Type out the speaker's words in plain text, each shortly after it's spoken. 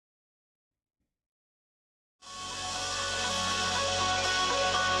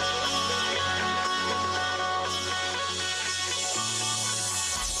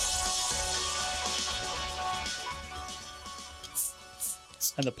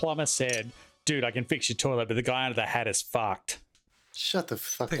and the plumber said, dude, I can fix your toilet, but the guy under the hat is fucked. Shut the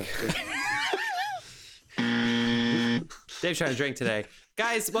fuck up, dude. Dave's trying to drink today.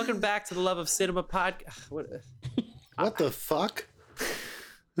 Guys, welcome back to the Love of Cinema podcast. What the fuck?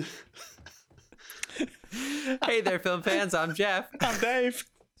 Hey there, film fans. I'm Jeff. I'm Dave.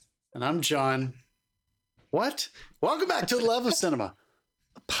 And I'm John. What? Welcome back to the Love of Cinema,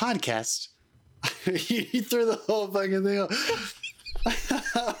 a podcast. You threw the whole fucking thing out.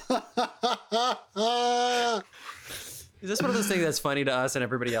 Is this one of those things that's funny to us and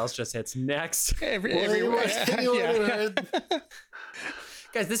everybody else just hits next? Everywhere.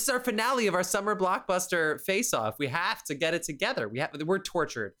 Guys, this is our finale of our summer blockbuster face-off. We have to get it together. We're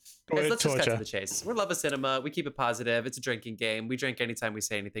tortured. Guys, let's just cut to the chase. We're Love of Cinema. We keep it positive. It's a drinking game. We drink anytime we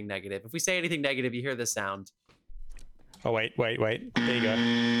say anything negative. If we say anything negative, you hear this sound. Oh, wait. There you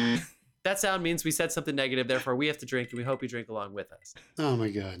go. That sound means we said something negative. Therefore, we have to drink, and we hope you drink along with us. Oh, my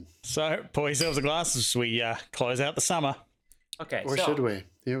God. So, pour yourselves a glass as we close out the summer. Okay, or should we?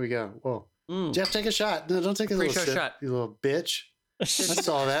 Here we go. Whoa. Jeff, take a shot. No, don't take a little sip, shot. you little bitch. That's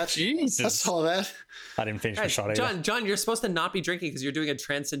all that. Jesus. That's all that. I didn't finish my shot either. John, you're supposed to not be drinking because you're doing a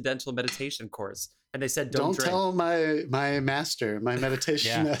transcendental meditation course. And they said don't drink. Tell my master, my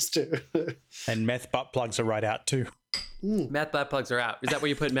meditation master. And meth butt plugs are right out too. Meth butt plugs are out. Is that where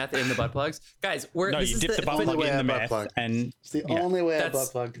you put meth in the butt plugs? Guys, no, you dip the butt plug in the meth. And it's the only way I butt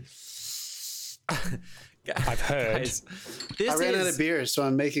plug. I've heard. Guys, I ran out of beer, so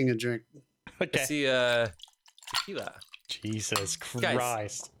I'm making a drink. I Okay. see tequila. Jesus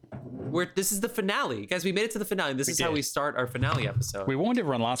Christ. This is the finale. Guys, we made it to the finale. This is how we start our finale episode. We warned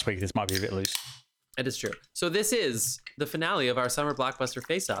everyone last week this might be a bit loose. It is true. So this is the finale of our summer blockbuster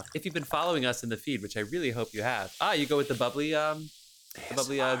face-off. If you've been following us in the feed, which I really hope you have. You go with the bubbly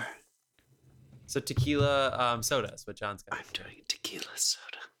so tequila soda is what John's got. I'm doing tequila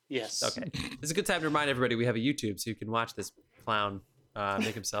soda. Yes. Okay. This is a good time to remind everybody we have a YouTube so you can watch this clown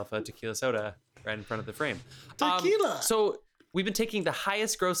make himself a tequila soda right in front of the frame. Tequila! So we've been taking the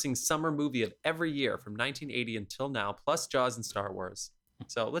highest grossing summer movie of every year from 1980 until now, plus Jaws and Star Wars.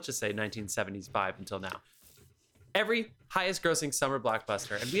 So let's just say 1975 until now. Every highest grossing summer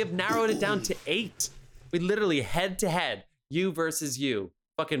blockbuster. And we have narrowed it down to 8. We literally head to head, you versus you.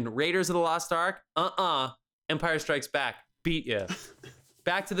 Fucking Raiders of the Lost Ark, Empire Strikes Back, beat you.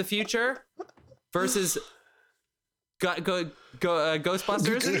 Back to the Future versus Ghostbusters.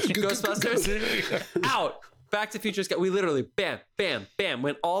 Ghostbusters out. Back to Future. We literally bam, bam, bam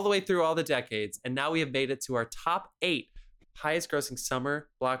went all the way through all the decades, and now we have made it to our top 8 highest grossing summer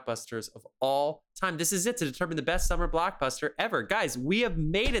blockbusters of all time. This is it to determine the best summer blockbuster ever. Guys, we have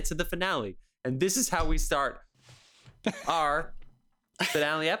made it to the finale, and this is how we start our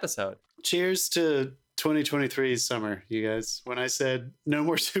finale episode. Cheers to 2023's summer, you guys. When I said no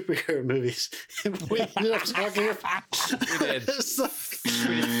more superhero movies, we ended up talking about... We did.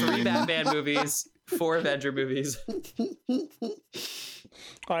 We did 3 Batman movies, 4 Avenger movies.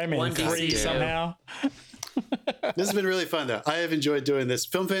 I'm in 3 somehow. This has been really fun, though. I have enjoyed doing this.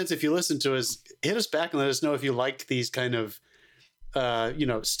 Film fans, if you listen to us, hit us back and let us know if you liked these kind of,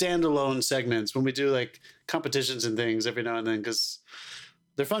 standalone segments when we do like competitions and things every now and then, because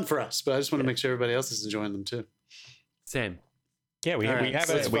they're fun for us. But I just want to make sure everybody else is enjoying them too. Same. Yeah, we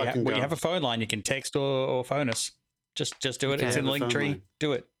have a phone line. You can text or phone us. Just do it. It's in the link tree.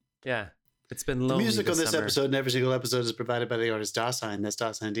 Do it. Yeah. It's been lonely. The music on this summer. episode and every single episode is provided by the artist Dasein. That's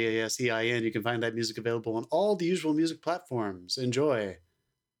Dasein, Dasein. You can find that music available on all the usual music platforms. Enjoy.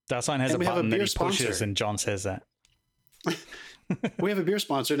 Dasein has a button that he pushes, and John says that. We have a beer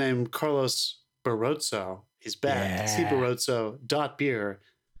sponsor named Carlos Barroso. He's back. cbarroso.beer.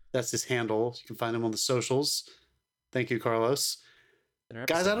 That's his handle. You can find him on the socials. Thank you, Carlos.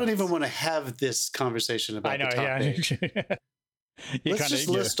 Guys, I don't even want to have this conversation about the top 8. Let's just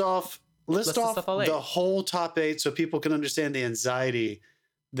list off the whole top 8 so people can understand the anxiety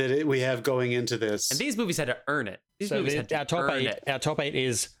that we have going into this. And these movies had to earn it. Our top 8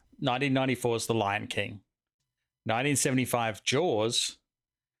 is 1994's The Lion King, 1975 Jaws,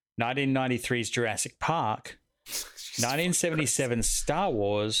 1993's Jurassic Park, 1977 Star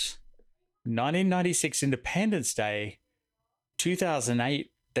Wars, 1996 Independence Day,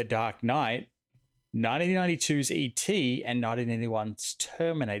 2008 The Dark Knight, 1992's E.T. and 1981's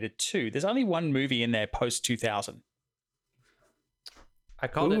Terminator 2. There's only one movie in there post 2000. I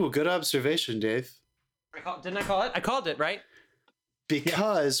called it. Good observation, Dave. Didn't I call it? I called it, right?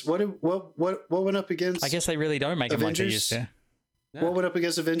 Because what went up against? I guess they really don't make Avengers? it like they used to. Yeah. What went up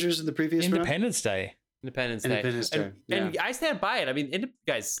against Avengers in the previous Independence Day. Independence Day. And I stand by it. I mean,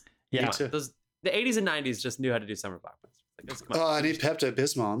 guys, yeah, the 80s and 90s just knew how to do summer blockbusters. Oh, I need Pepto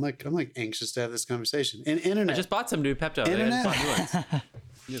Bismol. I'm like anxious to have this conversation. And internet. I just bought some new Pepto.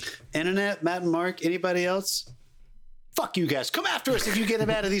 Internet, Matt and Mark. Anybody else? Fuck you guys. Come after us if you get him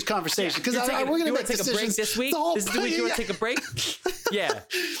out of these conversations. Because we're going to make take a break this week. This is the week you want to take a break. Yeah.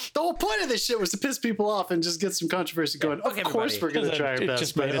 The whole point of this shit was to piss people off and just get some controversy going. Of course, we're going to try our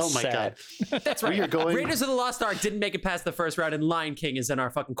best. But oh my god, that's right. Raiders of the Lost Ark didn't make it past the first round, and Lion King is in our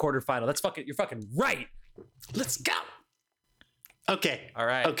fucking quarterfinal. You're fucking right. Let's go. Okay. All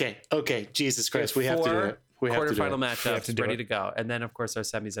right. Okay. Jesus Christ, we have to do it. Quarterfinal matchups ready to go, and then of course our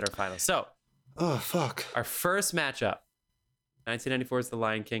semis at our final. So, oh fuck, our first matchup. 1994's The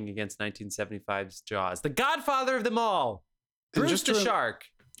Lion King against 1975's Jaws, the godfather of them all, Bruce the Shark.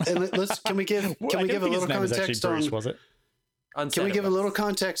 And can we give a little context on? Was it? Can we give a little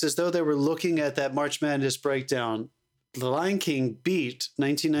context as though they were looking at that March Madness breakdown? The Lion King beat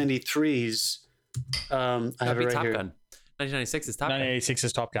 1993's. I have it right Top here. Gun. 1996 is Top Gun. 1986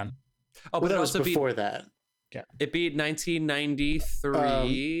 is Top Gun. Oh, but that was before that. Yeah, it beat 1993.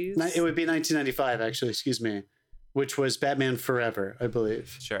 It would be 1995, actually. Excuse me. Which was Batman Forever, I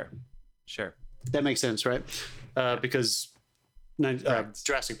believe. Sure. That makes sense, right? Because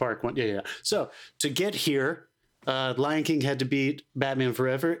Jurassic Park won. Yeah. So to get here, Lion King had to beat Batman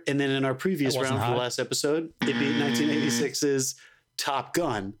Forever. And then in our previous round for the last episode, it beat 1986's Top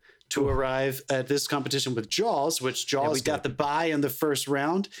Gun to arrive at this competition with Jaws, which Jaws got the bye in the first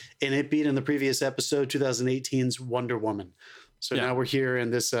round. And it beat in the previous episode, 2018's Wonder Woman. So now we're here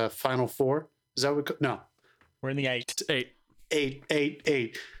in this final four. Is that what? No. We're in the 8.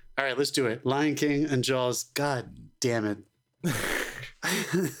 8. All right, let's do it. Lion King and Jaws. God damn it.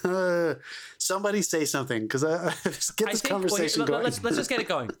 Somebody say something, because get this conversation going. Let's just get it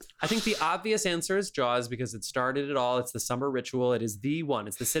going. I think the obvious answer is Jaws, because it started it all. It's the summer ritual. It is the one.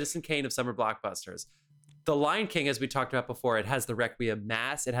 It's the Citizen Kane of summer blockbusters. The Lion King, as we talked about before, it has the Requiem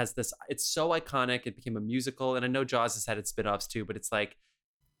Mass. It has this. It's so iconic. It became a musical, and I know Jaws has had its spin-offs too, but it's like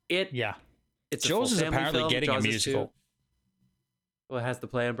it. Yeah. It's Jaws is apparently getting a musical. Well, it has the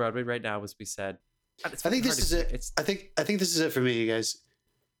play on Broadway right now, as we said. I think this is it. I think this is it for me, you guys.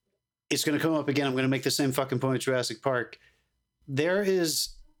 It's going to come up again. I'm going to make the same fucking point with Jurassic Park. There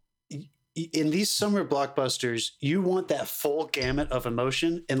is, in these summer blockbusters, you want that full gamut of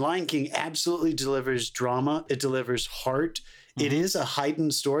emotion, and Lion King absolutely delivers drama. It delivers heart. Mm-hmm. It is a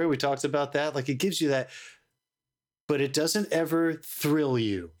heightened story. We talked about that. Like, it gives you that, but it doesn't ever thrill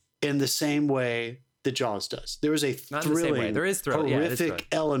you in the same way that Jaws does. There is a thrilling, horrific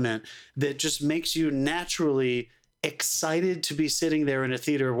element that just makes you naturally excited to be sitting there in a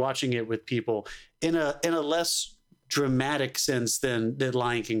theater watching it with people in a less dramatic sense than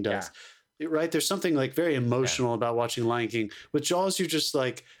Lion King does. Yeah. Right? There's something like very emotional about watching Lion King. With Jaws, you're just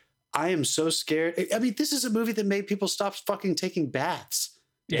like, I am so scared. I mean, this is a movie that made people stop fucking taking baths.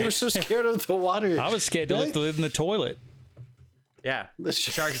 Yeah. They were so scared of the water. I was scared to live in the toilet. Yeah, the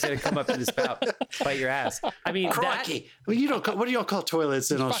shark is gonna come up in his spout, bite your ass. I mean, crikey. Well, you don't. What do y'all call toilets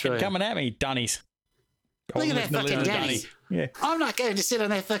in Australia? Coming at me, dunnies. Look at that fucking dunny. Yeah. I'm not going to sit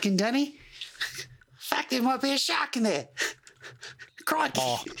on that fucking dunny. In fact, there might be a shark in there. Crikey.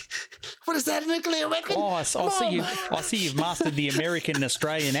 Oh. What is that, a nuclear weapon? Oh, I see you've mastered the American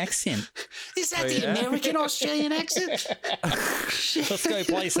Australian accent. Is that the American Australian accent? Let's go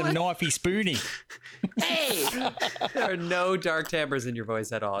play some knifey spoony. Hey! There are no dark timbres in your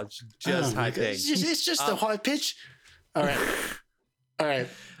voice at all. It's just high pitch. It's just a high pitch. All right.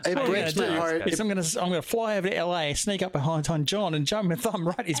 It breaks my heart. I'm gonna fly over to LA, sneak up behind John, and jump my thumb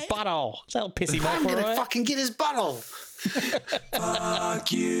right his butthole. That'll piss him off. I'm gonna fucking get his butthole.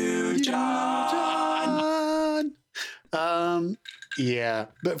 Fuck you, John. Yeah,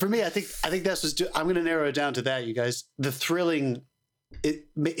 but for me, I think that's what's. I'm gonna narrow it down to that, you guys. The thrilling.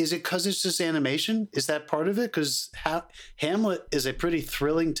 Is it because it's just animation? Is that part of it? Because Hamlet is a pretty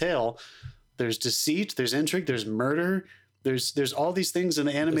thrilling tale. There's deceit, there's intrigue, there's murder. There's all these things in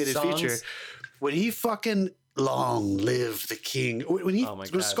the animated feature. When he fucking long live the king.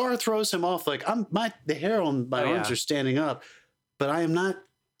 When Scar throws him off, like the hair on my arms are standing up, but I am not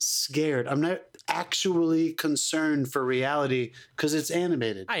scared. I'm not actually concerned for reality because it's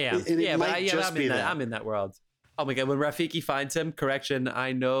animated. I am. I'm in that world. Oh my God, when Rafiki finds him, correction,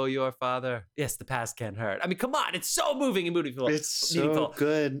 I know your father. Yes, the past can't hurt. I mean, come on, it's so moving and meaningful. It's so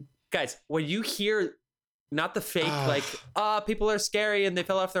good. Guys, when you hear, not the fake, people are scary and they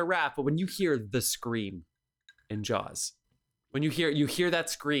fell off their raft, but when you hear the scream in Jaws, when you hear that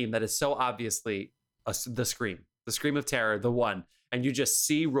scream that is so obviously the scream of terror, the one, and you just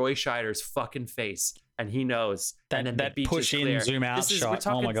see Roy Scheider's fucking face and he knows. And then that the beach push is in, clear. zoom out shot.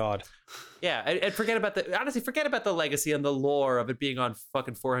 Oh my god. Yeah, and forget about the legacy and the lore of it being on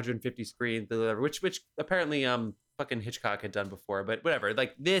fucking 450 screens, which apparently fucking Hitchcock had done before, but whatever.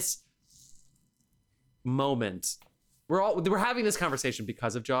 Like this moment, we're having this conversation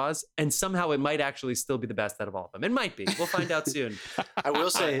because of Jaws, and somehow it might actually still be the best out of all of them. It might be. We'll find out soon. I will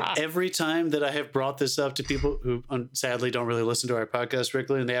say, every time that I have brought this up to people who sadly don't really listen to our podcast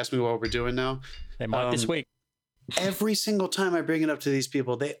regularly, and they ask me what we're doing now, they might this week. Every single time I bring it up to these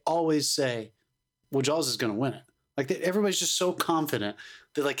people, they always say, well, Jaws is going to win it. Like, everybody's just so confident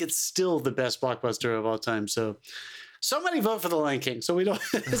that, like, it's still the best blockbuster of all time. So somebody vote for The Lion King. So we don't.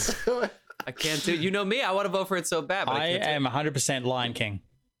 I can't do. You know me. I want to vote for it so bad. But I am 100% Lion King.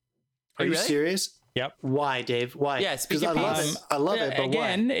 Are you really? serious? Yep. Why, Dave? Why? Yeah, because I love it. I love it. But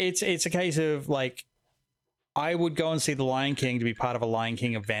again, why? it's a case of like, I would go and see The Lion King to be part of a Lion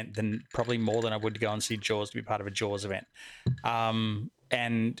King event than probably more than I would go and see Jaws to be part of a Jaws event.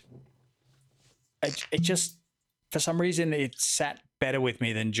 And it just, for some reason, it sat better with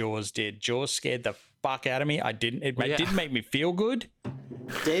me than Jaws did. Jaws scared the fuck out of me. It didn't make me feel good.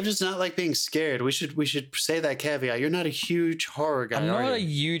 Dave does not like being scared. We should say that caveat. You're not a huge horror guy. I'm not a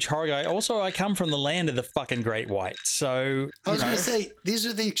huge horror guy. Also, I come from the land of the fucking great white. So I was going to say these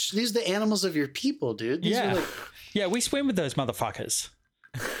are the animals of your people, dude. These are yeah, we swim with those motherfuckers.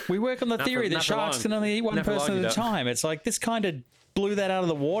 We work on the theory that sharks can only eat one person at a time. It's like this kind of blew that out of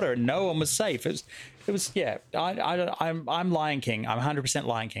the water, and no one was safe. It was yeah. I'm Lion King. I'm 100%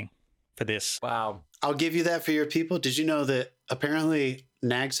 Lion King for this. Wow. I'll give you that for your people. Did you know that apparently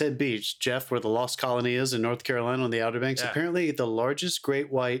Nags Head Beach, Jeff, where the Lost Colony is in North Carolina on the Outer Banks, apparently the largest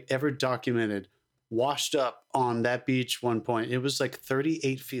great white ever documented washed up on that beach one point. It was like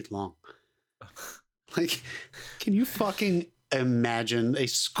 38 feet long. Like, can you fucking imagine a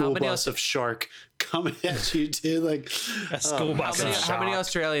school bus of shark coming at you, dude? Like a school bus of shark. How many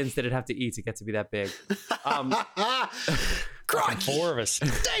Australians did it have to eat to get to be that big? Four of us.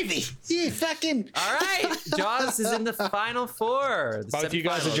 Davey, you fucking. All right. Jaws is in the final four. Both of you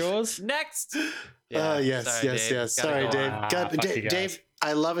guys are Jaws? Next. Yes. Sorry, Dave. Dave,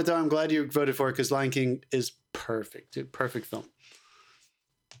 I love it though. I'm glad you voted for it because Lion King is perfect, dude. Perfect film.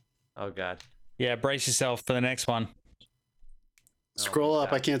 Oh, God. Yeah, brace yourself for the next one. Scroll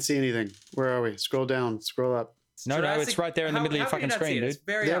up. I can't see anything. Where are we? Scroll down. Scroll up. No, it's right there in the middle of your fucking screen, dude.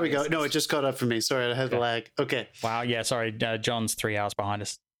 There we go. No, it just caught up for me. Sorry, I had the lag. Okay. Wow. Yeah. Sorry. John's 3 hours behind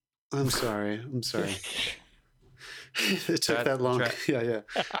us. I'm sorry. It took that long. Yeah.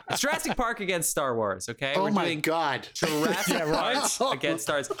 It's Jurassic Park against Star Wars. Okay. Oh my God. Jurassic Park against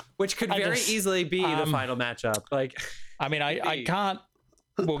Star Wars, which could very easily be the final matchup. Like, I mean, I can't.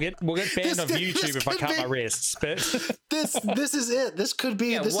 We'll get banned on YouTube if I cut my wrists. But this is it. This could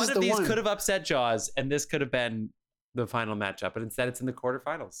be. Yeah, this one is of the these one. could have upset Jaws, and this could have been the final matchup. But instead, it's in the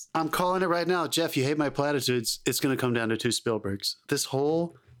quarterfinals. I'm calling it right now, Jeff. You hate my platitudes. It's going to come down to 2 Spielbergs. This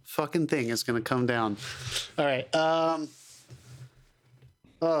whole fucking thing is going to come down. All right.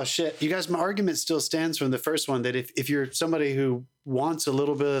 Oh shit! You guys, my argument still stands from the first one that if you're somebody who wants a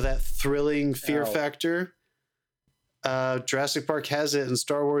little bit of that thrilling fear factor. Jurassic Park has it, and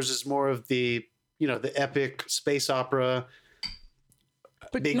Star Wars is more of the epic space opera.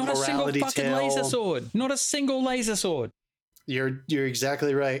 But big not a single fucking tale. laser sword. Not a single laser sword. You're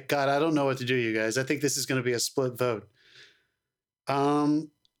exactly right. God, I don't know what to do, you guys. I think this is going to be a split vote.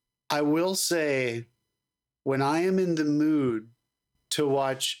 I will say, when I am in the mood to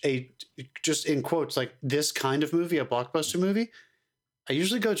watch just in quotes, like this kind of movie, a blockbuster movie, I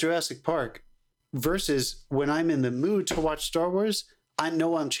usually go Jurassic Park. Versus when I'm in the mood to watch Star Wars, I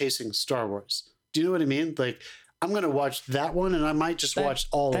know I'm chasing Star Wars. Do you know what I mean? Like, I'm going to watch that one, and I might just watch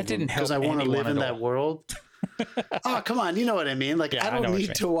all of them because I want to live in that world. Oh, come on. You know what I mean? Like, I don't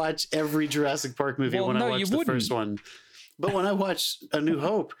need to watch every Jurassic Park movie I watch the first one. But when I watch A New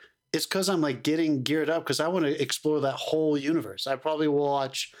Hope, it's because I'm like getting geared up because I want to explore that whole universe. I probably will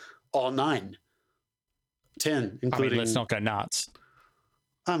watch all 9, 10, including. I mean, let's not go nuts.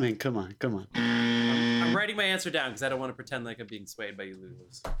 I mean, come on. I'm writing my answer down because I don't want to pretend like I'm being swayed by you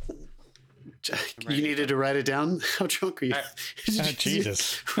losers. You needed to write it down? How drunk are you?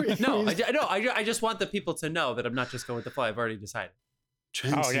 Jesus. No, I just want the people to know that I'm not just going with the flow. I've already decided.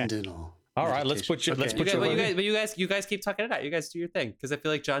 Transcendental. All right, let's put you. Let's put you guys keep talking it out. You guys do your thing because I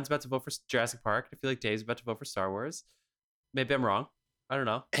feel like John's about to vote for Jurassic Park. I feel like Dave's about to vote for Star Wars. Maybe I'm wrong. I don't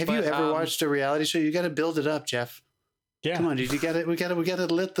know. Have you ever watched a reality show? You got to build it up, Jeff. Yeah. Come on, dude. We got to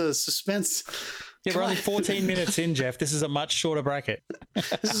lit the suspense. Yeah, we're only 14 minutes in, Jeff. This is a much shorter bracket.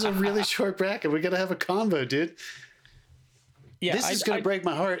 This is a really short bracket. We got to have a combo, dude. Yeah, this is going to break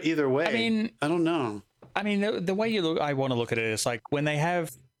my heart either way. I mean, I don't know. I mean, the way you look, I want to look at it is like when they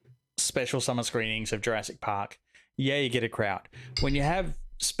have special summer screenings of Jurassic Park, yeah, you get a crowd. When you have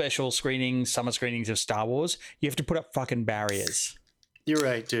special screenings, summer screenings of Star Wars, you have to put up fucking barriers. You're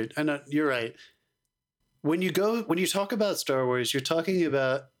right, dude. I know you're right. When you talk about Star Wars, you're talking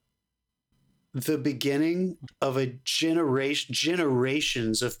about the beginning of a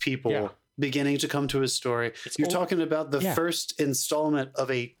generations of people beginning to come to a story. You're talking about the first installment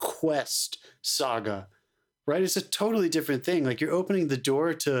of a quest saga, right? It's a totally different thing. Like you're opening the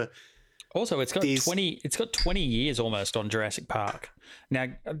door to. Also, it's got 20 years almost on Jurassic Park. Now,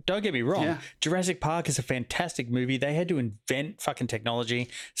 don't get me wrong. Yeah. Jurassic Park is a fantastic movie. They had to invent fucking technology.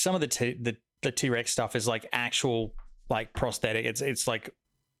 Some of the T-Rex stuff is like actual like prosthetic. It's like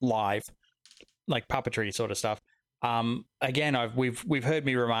live, like puppetry sort of stuff. Again, we've heard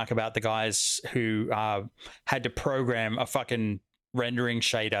me remark about the guys who had to program a fucking rendering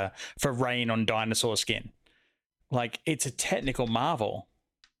shader for rain on dinosaur skin. Like it's a technical marvel.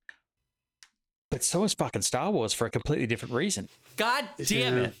 But so is fucking Star Wars for a completely different reason. God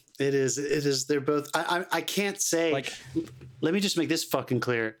damn it. It is. They're both. I can't say. Like, let me just make this fucking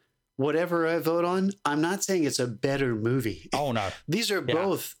clear. Whatever I vote on, I'm not saying it's a better movie. Oh, no. These are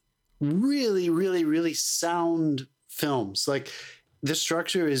both really, really, really sound films. Like, the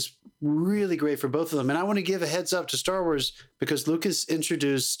structure is really great for both of them. And I want to give a heads up to Star Wars because Lucas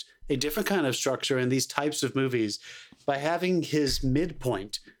introduced a different kind of structure in these types of movies by having his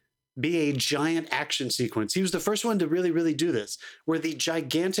midpoint be a giant action sequence. He was the first one to really, really do this, where the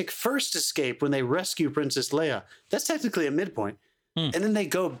gigantic first escape when they rescue Princess Leia, that's technically a midpoint. And then they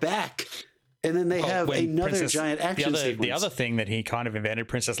go back and then they have another giant action sequence. The other thing that he kind of invented,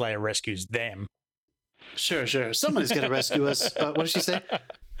 Princess Leia rescues them. Sure. Somebody's going to rescue us. What did she say?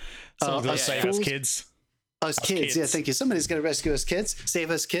 Someone's going to save us kids. Us kids. Yeah, thank you. Somebody's going to rescue us kids,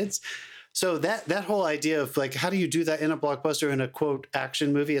 save us kids. So that whole idea of like, how do you do that in a blockbuster in a quote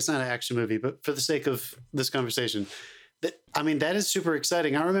action movie? It's not an action movie, but for the sake of this conversation, that is super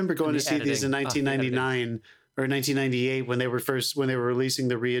exciting. I remember going to see these in 1999 or 1998 when they were releasing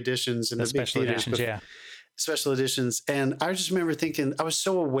the re-editions and the special editions, special editions. And I just remember thinking, I was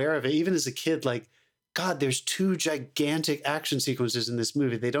so aware of it, even as a kid, like, God, there's two gigantic action sequences in this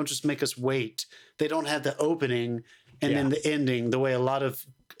movie. They don't just make us wait. They don't have the opening and then the ending the way a lot of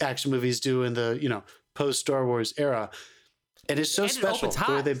action movies do in the post Star Wars era, and it's so special the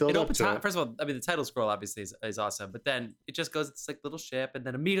way they build up to it. First of all, I mean the title scroll obviously is awesome, but then it just goes, it's like little ship, and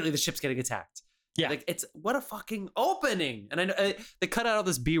then immediately the ship's getting attacked. Yeah, like it's what a fucking opening. And I know they cut out all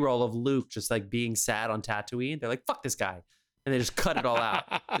this B-roll of Luke just like being sad on Tatooine. They're like, fuck this guy, and they just cut it all out.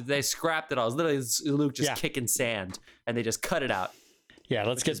 They scrapped it all. It's literally Luke just kicking sand, and they just cut it out. Yeah,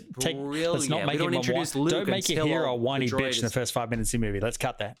 let's not make him don't make your hero a whiny bitch in the first 5 minutes of the movie. Let's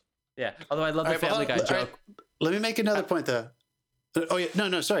cut that. Yeah, although I love the Family Guy joke. Let me make another point though. Oh yeah,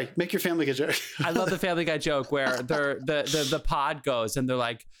 no, sorry. Make your Family Guy joke. I love the Family Guy joke where the pod goes and they're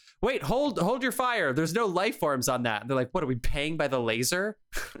like, "Wait, hold your fire. There's no life forms on that." And they're like, "What are we paying by the laser?"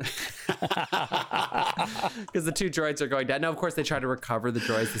 Because the two droids are going down. Now, of course, they try to recover the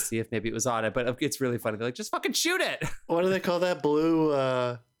droids to see if maybe it was on it, but it's really funny. They're like, "Just fucking shoot it." What do they call that? Blue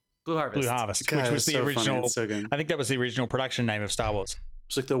Harvest. Blue Harvest, God, which was the original. So I think that was the original production name of Star Wars.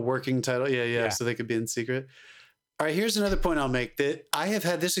 It's like the working title. Yeah. So they could be in secret. All right, here's another point I'll make that I have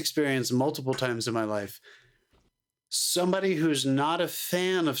had this experience multiple times in my life. Somebody who's not a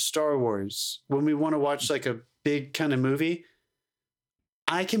fan of Star Wars, when we want to watch like a big kind of movie,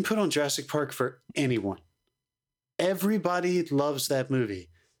 I can put on Jurassic Park for anyone. Everybody loves that movie.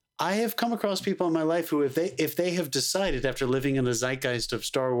 I have come across people in my life who, if they have decided after living in the zeitgeist of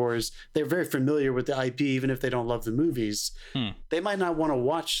Star Wars, they're very familiar with the IP, even if they don't love the movies, they might not want to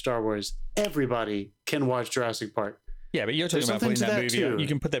watch Star Wars. Everybody can watch Jurassic Park. Yeah, but you're talking about putting that movie. You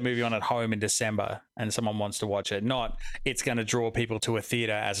can put that movie on at home in December, and someone wants to watch it. Not it's going to draw people to a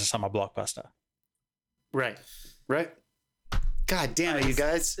theater as a summer blockbuster. Right. God damn it, you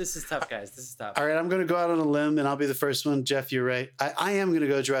guys. This is tough, guys. This is tough. All right, I'm going to go out on a limb, and I'll be the first one. Jeff, you're right. I am going to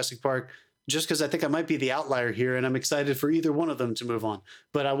go Jurassic Park just because I think I might be the outlier here, and I'm excited for either one of them to move on.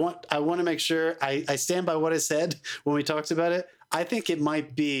 But I want to make sure I stand by what I said when we talked about it. I think it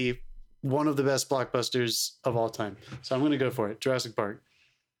might be one of the best blockbusters of all time. So I'm going to go for it, Jurassic Park.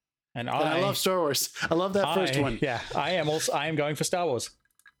 And I love Star Wars. I love that first one. Yeah, I am going for Star Wars.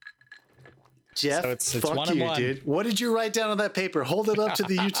 Jeff, so it's fuck you, dude. What did you write down on that paper? Hold it up to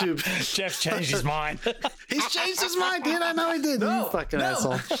the YouTube. Jeff's changed his mind. He's changed his mind, dude. I know he did. You fucking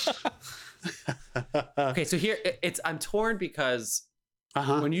asshole. Okay, so here I'm torn because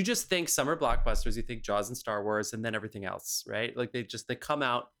when you just think summer blockbusters, you think Jaws and Star Wars and then everything else, right? Like they come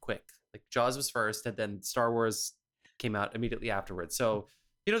out quick. Like Jaws was first, and then Star Wars came out immediately afterwards. So,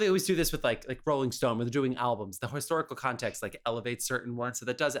 you know, they always do this with like Rolling Stone, where they're doing albums. The historical context like elevates certain ones. So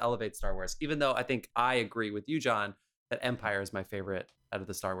that does elevate Star Wars. Even though I think I agree with you, John, that Empire is my favorite out of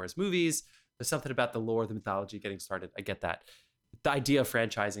the Star Wars movies. There's something about the lore, the mythology getting started. I get that. The idea of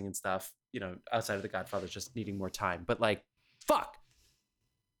franchising and stuff, you know, outside of The Godfather, just needing more time. But like, fuck.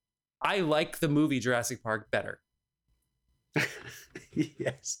 I like the movie Jurassic Park better.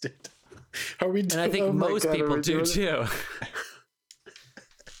 Yes, dude. Are we doing, And I think most people do too.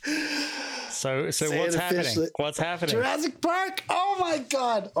 So Say what's it happening? officially. What's happening? Jurassic Park. Oh my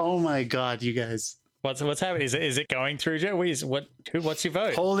god. Oh my god, you guys. What's happening? Is it going through, Joe? What's your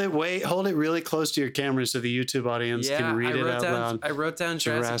vote? Hold it really close to your camera so the YouTube audience can read it out loud. I wrote down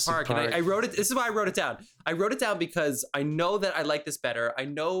Jurassic Park. And I wrote it. This is why I wrote it down. I wrote it down because I know that I like this better. I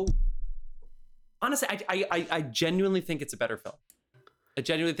know, honestly, I genuinely think it's a better film. I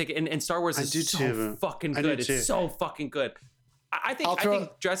genuinely think, and Star Wars is so fucking good. It's so fucking good. I think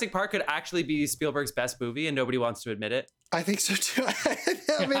Jurassic Park could actually be Spielberg's best movie, and nobody wants to admit it. I think so too.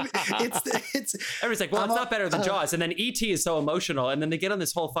 I mean, it's. Everyone's like, well, it's not better than Jaws, and then E.T. is so emotional, and then they get on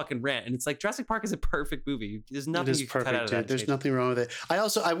this whole fucking rant, and it's like Jurassic Park is a perfect movie. There's nothing you can cut out of that. There's nothing wrong with it.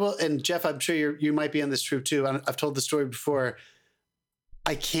 I will, and Jeff, I'm sure you might be on this troop too. I've told the story before.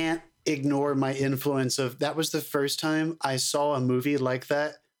 I can't ignore my influence of that was the first time I saw a movie like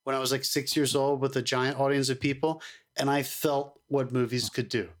that when I was like 6 years old with a giant audience of people, and I felt what movies could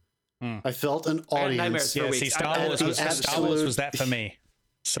do. I felt an audience. Yeah, see, Star Wars was that for me.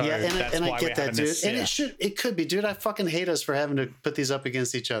 So yeah, and I get that, dude. This, and it could be, dude. I fucking hate us for having to put these up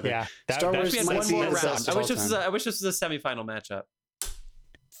against each other. Yeah, Star Wars might be the best I wish this was a semifinal matchup.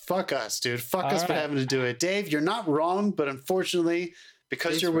 Fuck us, dude. Fuck us for having to do it. Dave, you're not wrong, but unfortunately,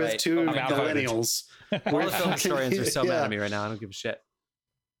 because you're with two millennials, all the film historians are so mad at me right now. I don't give a shit.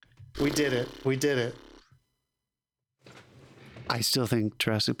 We did it. I still think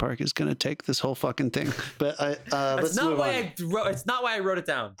Jurassic Park is going to take this whole fucking thing. But let's move on. It's not why I wrote it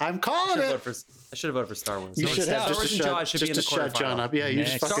down. I'm calling it. I should have voted for Star Wars. You should have. Star Wars and Jaws should be in the shut John up. Yeah, you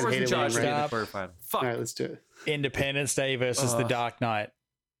just fucking hate it when I'm in the quarterfinal. Fuck. All right, let's do it. Independence Day versus The Dark Knight.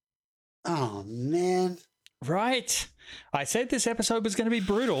 Oh, man. Right. I said this episode was going to be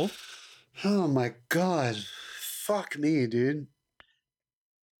brutal. Oh, my God. Fuck me, dude.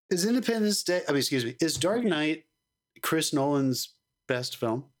 Is Dark Knight Chris Nolan's best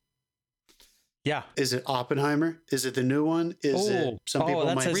film? Yeah. Is it Oppenheimer? Is it the new one? Is it some people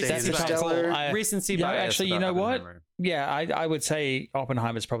might say Interstellar? Recency bias. Actually, you know what? Yeah, I would say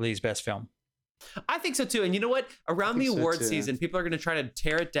Oppenheimer is probably his best film. I think so too. And you know what? Around the award season, people are going to try to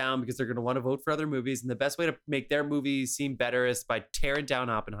tear it down because they're going to want to vote for other movies. And the best way to make their movie seem better is by tearing down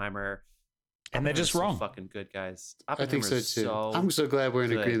Oppenheimer. And they're just wrong. Fucking good, guys. I think so too. I'm so glad we're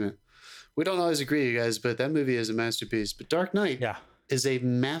in agreement. We don't always agree, you guys, but that movie is a masterpiece. But Dark Knight is a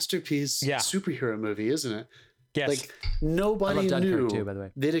masterpiece superhero movie, isn't it? Yes. Like nobody knew too, by the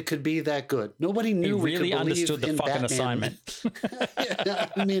way. that it could be that good. Nobody knew he really understood the fucking Batman. assignment. Yeah,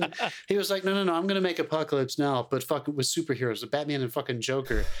 I mean, he was like, no, I'm going to make Apocalypse Now, but fucking with superheroes, with Batman and fucking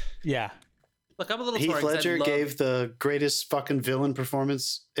Joker. Yeah. Look, I'm a little Heath Ledger gave the greatest fucking villain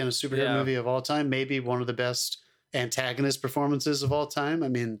performance in a superhero movie of all time. Maybe one of the best antagonist performances of all time. I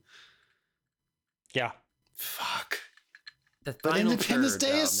mean, yeah. Fuck. But Independence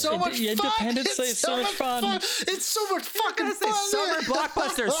Day is so much fun. Independence Day is so much fun. It's so much fucking fun. Summer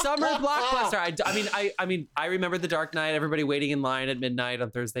blockbuster. I mean, I remember The Dark Knight. Everybody waiting in line at midnight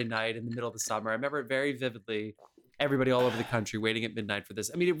on Thursday night in the middle of the summer. I remember it very vividly. Everybody all over the country waiting at midnight for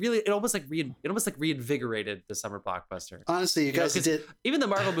this. I mean, it almost reinvigorated the summer blockbuster. Honestly, you guys did. Even the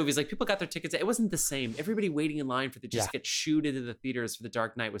Marvel movies, like people got their tickets. It wasn't the same. Everybody waiting in line for the just get shooed into the theaters for The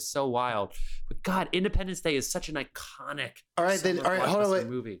Dark Knight was so wild. But God, Independence Day is such an iconic. All right, hold on, wait.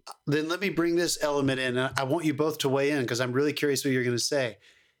 Movie. Then let me bring this element in. I want you both to weigh in because I'm really curious what you're going to say.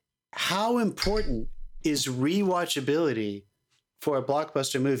 How important is rewatchability for a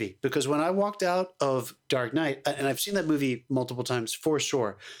blockbuster movie? Because when I walked out of Dark Knight, and I've seen that movie multiple times for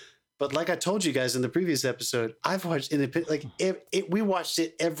sure, but like I told you guys in the previous episode, I've watched we watched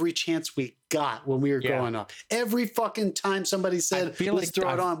it every chance we got when we were growing up. Every fucking time somebody said, let's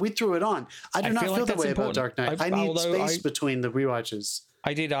throw it on, we threw it on. I do not feel that way about Dark Knight. I need space between the rewatches.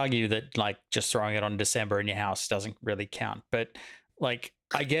 I did argue that like just throwing it on December in your house doesn't really count, but like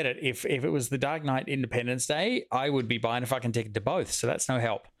I get it. If it was The Dark Knight Independence Day, I would be buying a fucking ticket to both. So that's no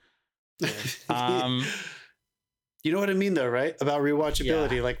help. You know what I mean, though, right? About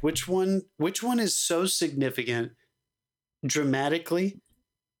rewatchability. Yeah. Like which one is so significant dramatically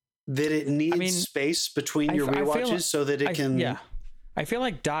that it needs space between your rewatches so that it can I feel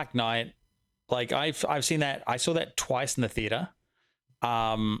like Dark Knight, like I've seen that. I saw that twice in the theater.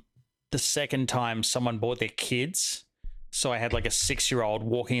 The second time someone brought their kids, so I had like a 6-year-old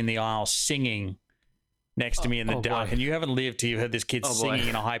walking in the aisle singing next to me in the dark. Boy. And you haven't lived till you heard this kid Oh, boy. singing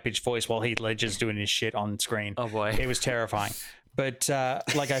in a high pitched voice while Heath Ledger's doing his shit on screen. Oh boy. It was terrifying. But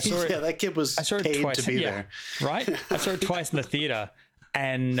like I saw it. Yeah, that kid was I saw it paid twice to be yeah, there. right? I saw it twice in the theater,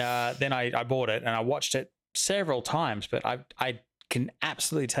 and then I bought it and I watched it several times. But I can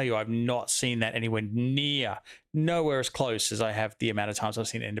absolutely tell you I've not seen that anywhere near, nowhere as close as I have the amount of times I've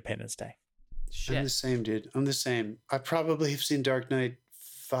seen Independence Day. I'm the Shit. same, dude. I'm the same. I probably have seen Dark Knight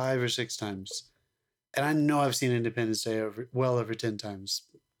 5 or 6 times. And I know I've seen Independence Day well over 10 times.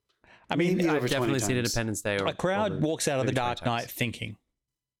 I mean, Maybe I've over 20 Definitely seen times. Independence Day. a crowd over walks out of the maybe 20 Dark times. Knight thinking.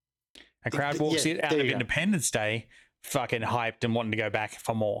 A crowd Yeah, walks out there of you go. Independence Day fucking hyped and wanting to go back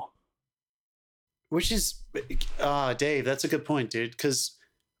for more. Which is, Dave, that's a good point, dude. Because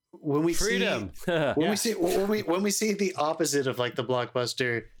when we Freedom. see when we see the opposite of like the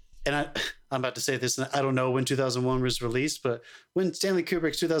blockbuster, and I'm about to say this, and I don't know when 2001 was released, but when Stanley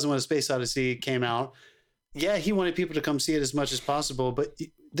Kubrick's 2001: A Space Odyssey came out, yeah, he wanted people to come see it as much as possible. But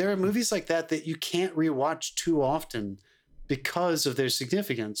there are movies like that you can't rewatch too often because of their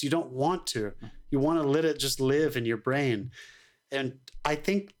significance. You don't want to. You want to let it just live in your brain. And I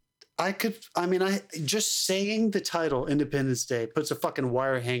think I just saying the title Independence Day puts a fucking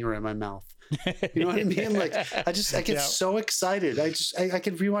wire hanger in my mouth. You know what I mean? Like I get Yeah. so excited. I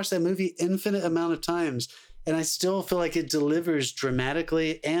could rewatch that movie infinite amount of times, and I still feel like it delivers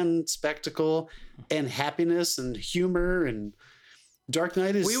dramatically and spectacle and happiness and humor. And Dark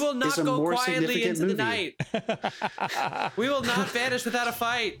Knight is We will not is a go more quietly significant into the movie. night. We will not vanish without a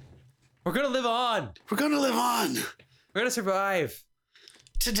fight. We're gonna live on. We're gonna live on We're gonna survive.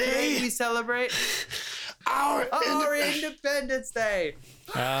 Today we today. celebrate Our our Independence Day.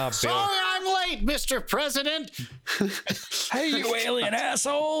 Ah, Bill. Sorry, I'm late, Mr. President. Hey, you alien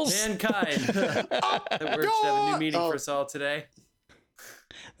assholes! Mankind. That word should have a new meaning for us all today.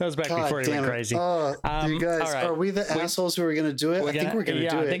 That was back God before he damn went it. crazy. Oh, you guys, all right. are we the assholes who are going to do it? I think we're going to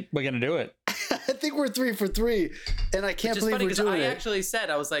do I it. think we're gonna do it. I think we're 3 for 3, and I can't Which is believe funny we're because doing I it. actually said,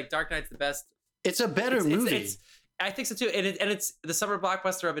 I was like, Dark Knight's the best. It's a better movie. I think so too, and it's the summer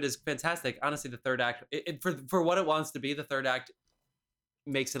blockbuster of it is fantastic. Honestly, the third act, for what it wants to be, the third act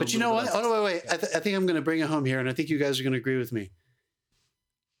makes it. But you know what? Oh, wait. I think I'm going to bring it home here, and I think you guys are going to agree with me.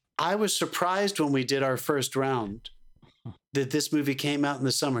 I was surprised when we did our first round that this movie came out in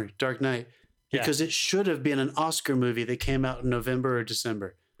the summer, Dark Knight, because it should have been an Oscar movie that came out in November or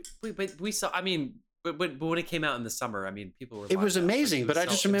December. But we saw. I mean, but when it came out in the summer, I mean, people were. It was lined up. amazing, It but was I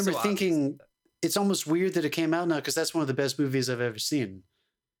just so- it was remember so thinking obvious. it's almost weird that it came out now because that's one of the best movies I've ever seen.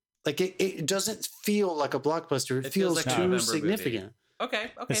 Like it doesn't feel like a blockbuster. It, It feels feels like a too November significant.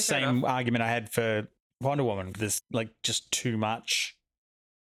 Okay. The Fair same enough. argument I had for Wonder Woman. There's like just too much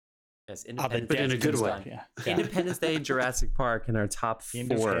Yes, other Independence But in a deaths good and way. stuff, Yeah. Independence Day and Jurassic Park in our top 4.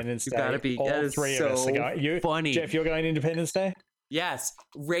 Independence You Day. gotta be all that is three so of us are going. funny. Jeff, you're going Independence Day? Yes.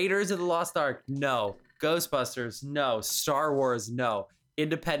 Raiders of the Lost Ark, no. Ghostbusters, no. Star Wars, no.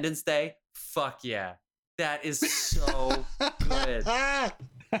 Independence Day, fuck yeah. That is so good. That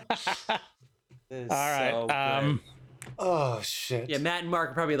is All right. so good. Oh shit! Yeah, Matt and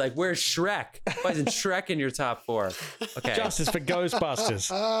Mark are probably like, "Where's Shrek? Why isn't Shrek in your top 4?" Okay, Justice for Ghostbusters.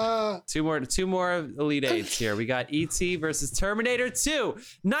 two more Elite Eights here. We got E.T. versus Terminator 2.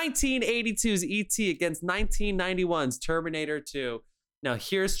 1982's E.T. against 1991's Terminator 2. Now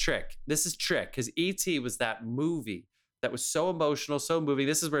here's trick. This is trick because E.T. was that movie that was so emotional, so moving.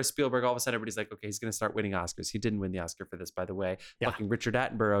 This is where Spielberg, all of a sudden, everybody's like, okay, he's going to start winning Oscars. He didn't win the Oscar for this, by the way. Yeah. Fucking Richard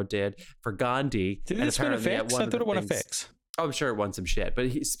Attenborough did for Gandhi. Did And this win apparently at effects? one I of thought the it won things- effects. Oh, I'm sure it won some shit,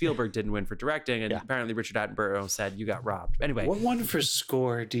 but Spielberg didn't win for directing, and Yeah. apparently Richard Attenborough said you got robbed. Anyway, What won for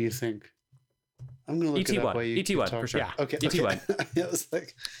score? Do you think? I'm gonna look E.T. it up won. while you E.T. keep won, talking. for sure. Yeah. Okay. E.T. okay. won. It was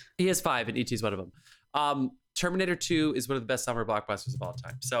like he has 5, and E.T. is one of them. Terminator 2 is one of the best summer blockbusters of all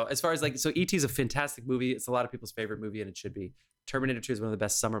time. So as far as E.T. is a fantastic movie. It's a lot of people's favorite movie, and it should be. Terminator 2 is one of the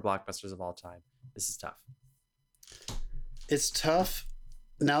best summer blockbusters of all time. This is tough. it's tough.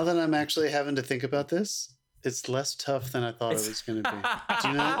 Now that I'm actually having to think about this, it's less tough than I thought it was going to be. Do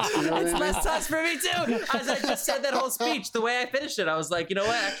you know what I It's mean? less tough for me too. As I just said that whole speech, the way I finished it, I was like, you know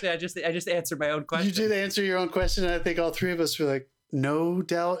what? Actually, I just answered my own question. You did answer your own question, and I think all three of us were like, no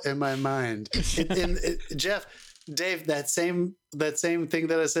doubt in my mind. Jeff, Dave, that same thing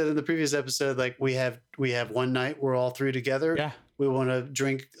that I said in the previous episode, like we have one night we're all three together. Yeah. We want to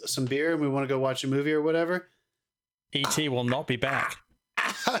drink some beer and we want to go watch a movie or whatever. E.T. will not be back.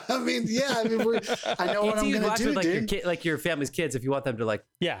 I mean, I know what I'm you'd gonna watch do, with like your dude. kid, like your family's kids, if you want them to like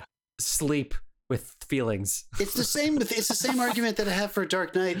Yeah. sleep with feelings. It's the same. It's the same argument that I have for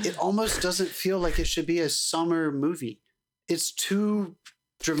Dark Knight. It almost doesn't feel like it should be a summer movie. It's too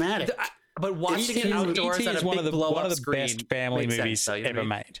dramatic. But watching it E.T. outdoors on a is one big of the blow-up best screen family makes sense, movies though, you know ever what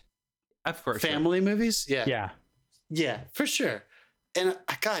I mean? made. Of course. Family movies, Yeah. yeah, for sure. And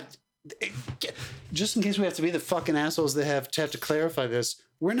God, just in case we have to be the fucking assholes that have to clarify this,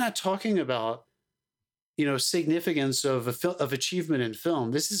 we're not talking about significance of of achievement in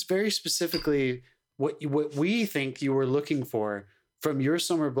film. This is very specifically what we think you were looking for from your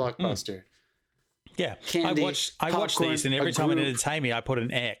summer blockbuster. Yeah. Candy, I watch popcorn, these, and a every time it group. entertains me, I put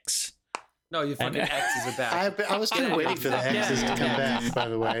an X. No, you fucking X's are back. I was kind of waiting for the X's to come back. By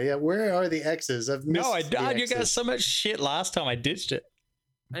the way, yeah, where are the X's? I've missed No, I the died. You got X's. so much shit last time. I ditched it.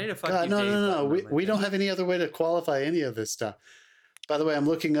 I need to fuck God, you, Dave, no. button on We my don't thing. have any other way to qualify any of this stuff. By the way, I'm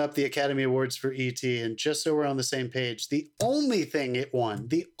looking up the Academy Awards for E.T., and just so we're on the same page, the only thing it won,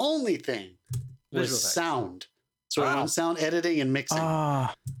 was Visual effects. sound. So it Wow. won sound editing and mixing.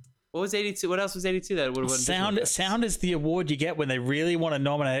 Ah, What was 82? What else was 82 that would have won? visual effects? sound is the award you get when they really want to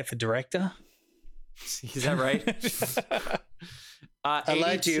nominate it for director. Is that right? I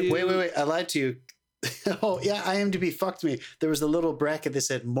lied to you. Wait. I lied to you. Oh, yeah, IMDb fucked me. There was a little bracket that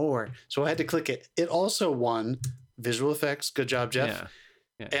said more, so I had to click it. It also won visual effects. Good job, Jeff.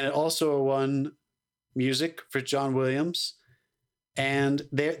 Yeah. And it also won music for John Williams. And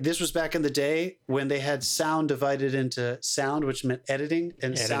this was back in the day when they had sound divided into sound, which meant editing,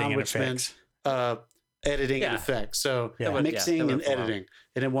 and sound, which meant editing and effects. So Yeah. mixing that and went for a while. editing.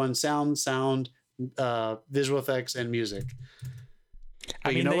 And it won sound, visual effects, and music.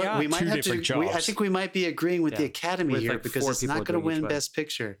 But you know they what? are We might two have different to. jobs. I think we might be agreeing with the Academy With, here like, because 4 it's people not going to doing each win way. Best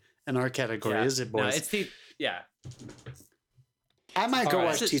Picture in our category, is it, boys? No, it's the I might go All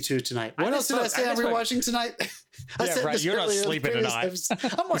right. watch T2 tonight. I What else did I misspoke. say I I'm misspoke. rewatching tonight? I Yeah, said right. this You're not earlier in the sleeping previous tonight.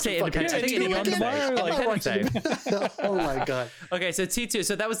 episode. I'm watching fucking Independence- I think T2 Independence again. Day. Am I Independence watching- Oh my God. Okay, so T2.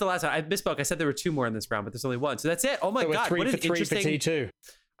 So that was the last one. I misspoke. I said there were 2 more in this round, but there's only 1. So that's it. Oh my So we're God. three What for an three for interesting. T2.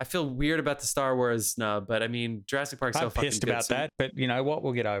 I feel weird about the Star Wars snub, but I mean, Jurassic Park's so I'm fucking pissed good. about so- that, but you know what?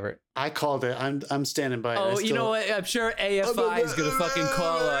 We'll get over it. I called it. I'm standing by it. Oh, you know what? I'm sure AFI is gonna fucking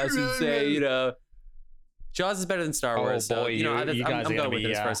call us and say, Jaws is better than Star Oh, Wars. So, boy, you I'm guys are going gonna with be,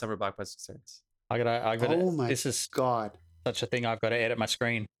 it as far as summer blockbuster concerns. I gotta. Oh my This is God. such a thing. I've got to edit my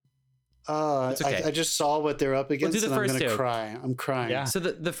screen. It's okay. I just saw what they're up against, do the and I'm first going to two. cry. I'm crying. Yeah. So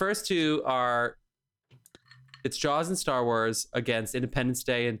the first 2 are it's Jaws and Star Wars against Independence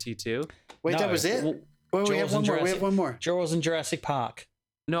Day and T2. Wait, that No. was it? Wait, we have Jaws one and more. We have Jurassic- one more. Jaws and Jurassic Park.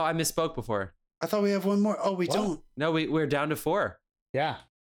 No, I misspoke before. I thought we have one more. Oh, we What? don't. No, we're down to 4. Yeah.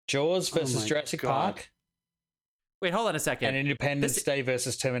 Jaws Oh versus my Jurassic God. Park, Wait, hold on a second. and Independence This- Day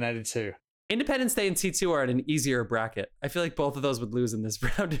versus Terminator 2. Independence Day and T2 are in an easier bracket. I feel like both of those would lose in this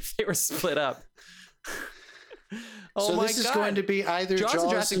round if they were split up. Oh So my this is God. going to be either Jaws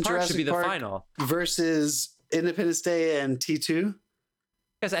Jaws and Jurassic Park should be the Park final. versus Independence Day and T2.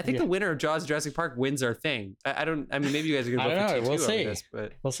 Guys, I think Yeah. the winner of Jaws and Jurassic Park wins our thing. I mean, maybe you guys are going I to vote don't for know. T2 We'll over see. this,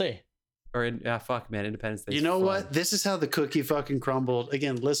 but We'll see. fuck, man, Independence Day. You know what? This is how the cookie fucking crumbled.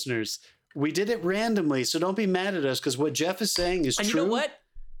 Again, listeners, we did it randomly, so don't be mad at us because what Jeff is saying is And true. you know what?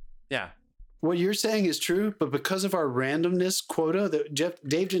 Yeah. What you're saying is true, but because of our randomness quota, that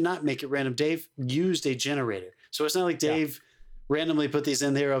Dave did not make it random. Dave used a generator, so it's not like Dave randomly put these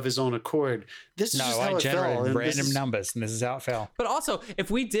in there of his own accord. This is No, just how I it fell. generated and this random is- numbers, and this is how it fell. But also, if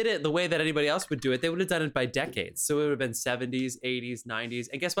we did it the way that anybody else would do it, they would have done it by decades. So it would have been 70s, 80s, 90s.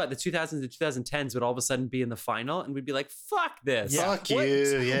 And guess what? The 2000s and 2010s would all of a sudden be in the final, and we'd be like, fuck this. Fuck What-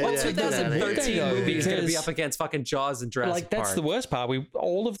 you. Yeah, What yeah, get outta here. 2013 Yeah, movie is going to be because- up against fucking Jaws and Jurassic Like that's Park? the worst part.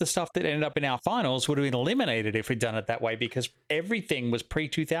 All of the stuff that ended up in our finals would have been eliminated if we'd done it that way because everything was pre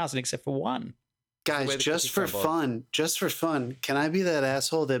 2000 except for one. Guys, way the just cookie for crumbled. fun, can I be that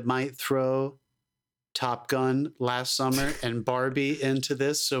asshole that might throw Top Gun last summer and Barbie into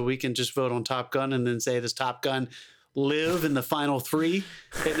this so we can just vote on Top Gun and then say, does Top Gun live in the final 3?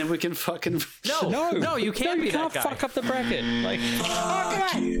 And then we can fucking... No, you can't be can't that guy. fuck up the bracket. Like,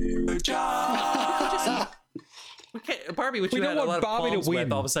 Fuck you, Jaws. Okay, Barbie, which We you don't had a want lot of Barbie to qualms with,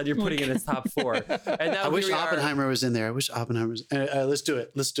 win. all of a sudden you're putting it in its top 4. And now I wish here we are. Oppenheimer was in there. I wish Oppenheimer was... let's do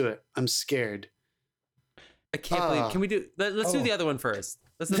it. Let's do it. I'm scared. I can't believe. Can we do? Let's do the other one first.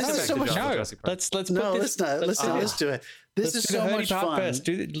 Let's This go is back so to much- Jaws and no, Jurassic Park. let's put No, this. let's do it. This Let's is do the so Hurdy much part fun. first.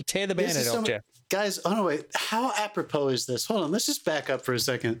 Tear the This bandit is off, so Jeff. Guys, oh no, wait. How apropos is this? Hold on. Let's just back up for a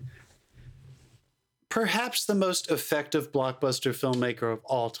second. Perhaps the most effective blockbuster filmmaker of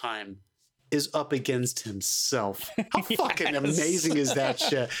all time is up against himself. How fucking Yes. amazing is that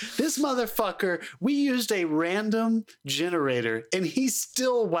shit? This motherfucker, we used a random generator and he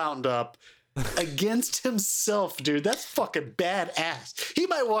still wound up against himself, dude. That's fucking badass. He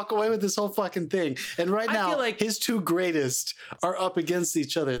might walk away with this whole fucking thing. And right I now, feel like- his two greatest are up against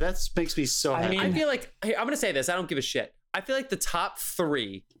each other. That makes me so happy. I feel like I'm gonna say this. I don't give a shit. I feel like the top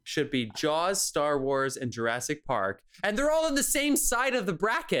 3 should be Jaws, Star Wars, and Jurassic Park, and they're all on the same side of the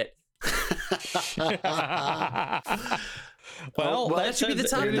bracket. Well, that should be the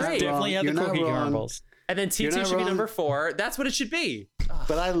top it is three. definitely how the You're not cookie wrong. crumbles. And then You're T2 not should be wrong. number 4. That's what it should be.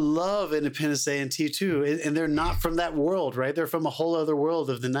 But I love Independence Day and T2, and they're not from that world, right? They're from a whole other world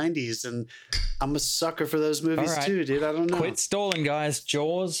of the 90s, and I'm a sucker for those movies All right. too, dude. I don't know. Quit stalling, guys.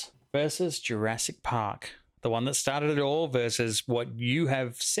 Jaws versus Jurassic Park. The one that started it all versus what you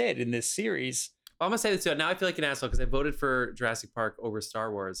have said in this series. I'm gonna say this too. Now I feel like an asshole because I voted for Jurassic Park over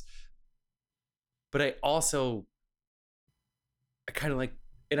Star Wars. But I kind of like,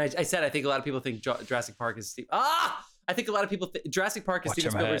 and I said I think a lot of people think Jurassic Park is I think a lot of people think Jurassic Park is Watch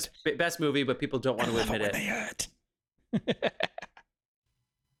Steven 'em Spielberg's best movie, but people don't want to admit it. They hurt.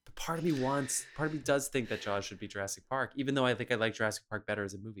 But part of me does think that Jaws should be Jurassic Park, even though I think I like Jurassic Park better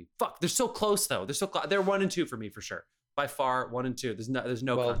as a movie. Fuck, they're so close though. They're so close. They're 1 and 2 for me for sure. By far, 1 and 2. There's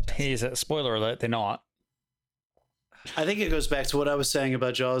no Well, contest. here's a spoiler alert. They're not. I think it goes back to what I was saying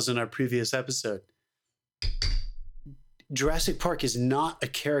about Jaws in our previous episode. Jurassic Park is not a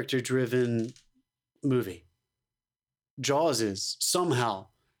character-driven movie. Jaws is somehow,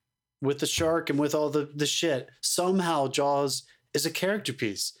 with the shark and with all the shit. Somehow, Jaws is a character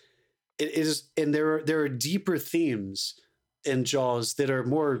piece. It is, and there are deeper themes in Jaws that are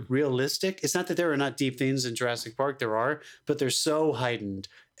more realistic. It's not that there are not deep themes in Jurassic Park. There are, but they're so heightened.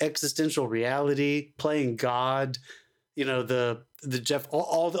 Existential reality, playing God. You know, the Jeff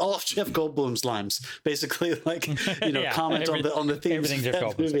all of Jeff Goldblum's lines basically, like, you know, Yeah, comment on the themes everything of Jeff that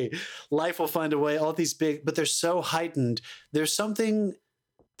Goldblum movie. Life will find a way. All these big, but they're so heightened. There's something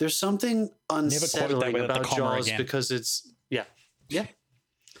unsettling without the about comma Jaws again. because it's yeah.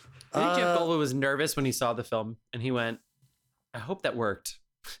 I think Jeff Goldblum was nervous when he saw the film, and he went, "I hope that worked,"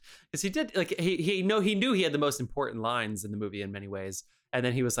 because he did. Like he knew he had the most important lines in the movie in many ways, and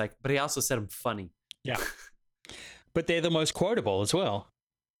then he was like, but he also said them funny. Yeah. But they're the most quotable as well.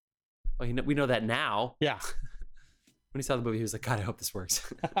 Well, we know that now. Yeah. When he saw the movie, he was like, "God, I hope this works."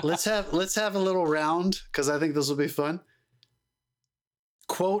 let's have a little round because I think this will be fun.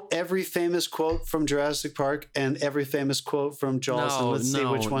 Quote every famous quote from Jurassic Park and every famous quote from Jaws, and let's see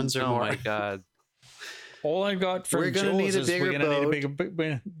which ones are more. Oh my God. All I got from We're gonna Jaws need a is bigger we're gonna boat. need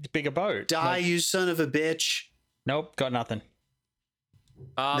a bigger boat. Die, Like, you son of a bitch. nope, got nothing.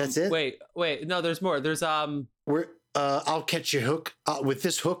 That's it? Wait. No, there's more. There's I'll catch your hook with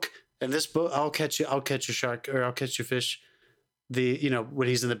this hook and this boat. I'll catch a shark or I'll catch your fish. When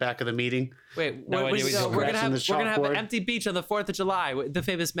he's in the back of the meeting. Wait, No idea what you're we're gonna talking have about. an empty beach on the 4th of July. The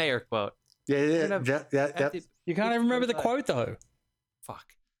famous mayor quote. Yeah. Empty- You can't even remember the quote though. Fuck.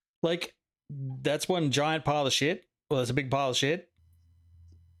 Like, that's one giant pile of shit. Well, it's a big pile of shit.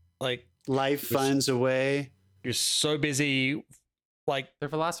 Like, Life finds a way. you're so busy. Like, They're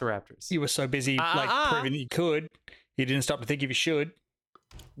velociraptors. you were so busy, like, proving that you could. You didn't stop to think if you should,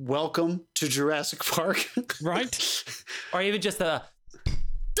 Welcome to Jurassic Park. right? Or even just the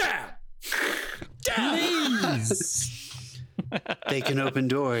damn. Please. They can open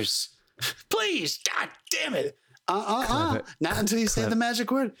doors. Please, God damn it. Not until you say the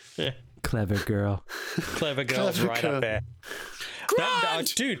magic word. Clever girl. Clever girls Clever right girl. up there.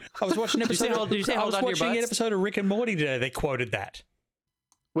 Dude, I was watching an Did you say episode. hold- did you say I hold was on to your watching an butts? episode of Rick and Morty today. They quoted that.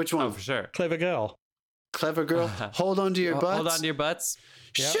 Which one? Oh, for sure. Clever girl. Clever girl. Hold on to your butts. Hold on to your butts.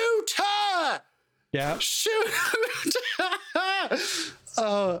 Yep. Shoot her! Yeah. Shoot!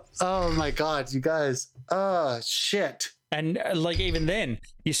 oh my God, you guys. Oh, shit. And like, even then,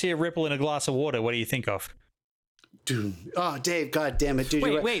 you see a ripple in a glass of water. What do you think of? Dude. Oh, Dave, God damn it, dude.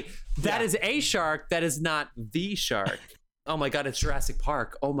 you're right. Wait. That is a shark. That is not the shark. Oh my God, it's Jurassic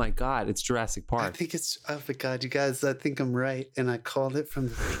Park. Oh my God, it's Jurassic I Park. think it's, oh my God, you guys, I think I'm right. And I called it from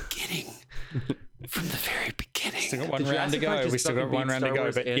the beginning. From the very beginning. Still got one Did round to Jurassic Park go. just We still got fucking one beat round to Star go.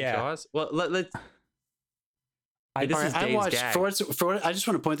 Wars But and yeah, Jaws? Well, let's. I This is Dave's watched gag. for what I just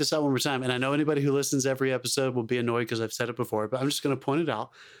want to point this out one more time, and I know anybody who listens every episode will be annoyed because I've said it before, but I'm just going to point it out.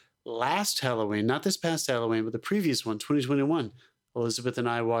 Last Halloween, not this past Halloween, but the previous one, 2021, Elizabeth and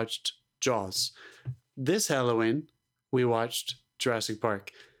I watched Jaws. This Halloween, we watched Jurassic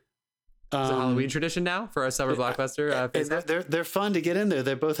Park. It's a Halloween tradition now for our summer blockbuster. And Facebook. they're fun to get in there.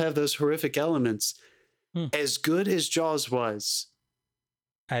 They both have those horrific elements. Hmm. As good as Jaws was,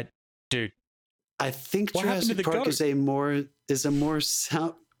 dude, I think What happened to Jurassic the Park goat? is a more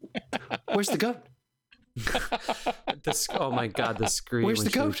sound. Where's the goat? Oh my god, the scream. Where's when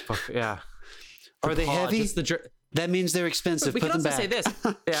the she goat? yeah. Are they paw, heavy? just the That means they're expensive. we Put can them also back. say this.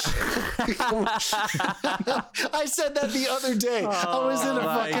 Yeah. I said that the other day. I was in a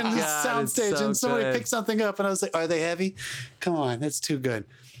my fucking God, soundstage it's so and somebody good. picked something up, and I was like, "Are they heavy? Come on, that's too good."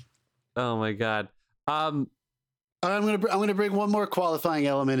 Oh my god. I'm gonna bring one more qualifying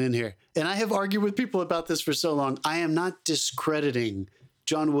element in here, and I have argued with people about this for so long. I am not discrediting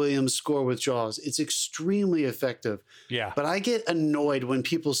John Williams' score with Jaws. It's extremely effective. Yeah. But I get annoyed when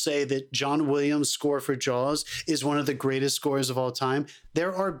people say that John Williams' score for Jaws is one of the greatest scores of all time.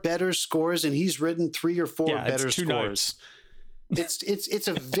 There are better scores, and he's written 3 or 4 Yeah, better it's 2 scores. notes. It's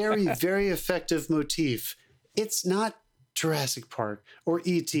a very, very effective motif. It's not Jurassic Park or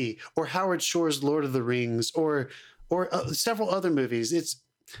E.T. or Howard Shore's Lord of the Rings or several other movies.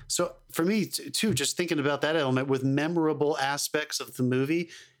 So for me too, just thinking about that element with memorable aspects of the movie,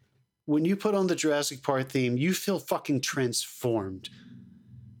 when you put on the Jurassic Park theme, you feel fucking transformed.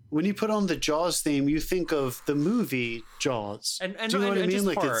 When you put on the Jaws theme, you think of the movie Jaws. And do you know what I mean? just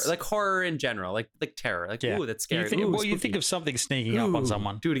horror, it's like horror in general, like terror, like Yeah. ooh, that's scary. You think of something sneaking up on Ooh,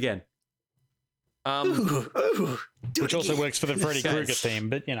 someone, Do it again. ooh, do which it also again. works for the Freddy Guys. Krueger theme.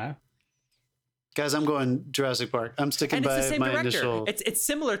 But Guys, I'm going Jurassic Park. I'm sticking And it's by the same my director. initial. It's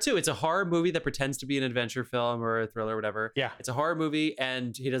similar too. It's a horror movie that pretends to be an adventure film or a thriller or whatever. yeah, It's a horror movie,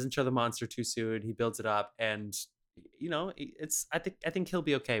 and he doesn't show the monster too soon. He builds it up, and I think he'll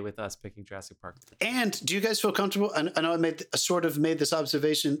be okay with us picking Jurassic Park. And do you guys feel comfortable? I know I sort of made this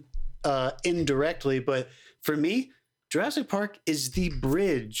observation indirectly, but for me, Jurassic Park is the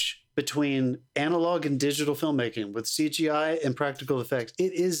bridge between analog and digital filmmaking with CGI and practical effects.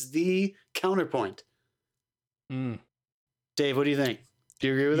 It is the counterpoint. Dave, what do you think? Do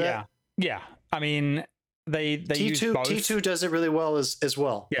you agree with that? yeah. I mean, they use both. T2 does it really well as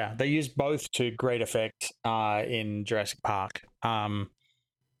well. Yeah, they use both to great effect in Jurassic Park. And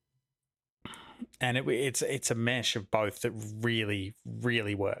it's a mesh of both that really,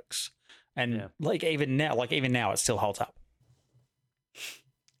 really works. And Yeah. even now, it still holds up.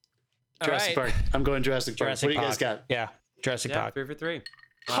 Jurassic Park. I'm going Jurassic Park. Jurassic What do you Park. guys got? Yeah, Jurassic Park. 3 for 3.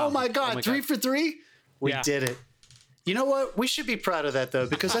 Oh my God, 3 for 3? We Yeah. did it. You know what? We should be proud of that, though,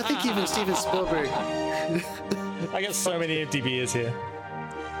 because I think even Steven Spielberg... I got so many empty beers here.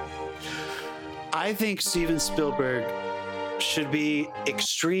 I think Steven Spielberg should be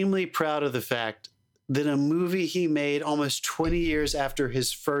extremely proud of the fact that a movie he made almost 20 years after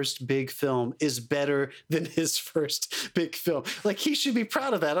his first big film is better than his first big film. Like, he should be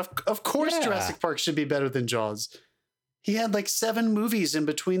proud of that. Of course, Yeah. Jurassic Park should be better than Jaws. He had like 7 movies in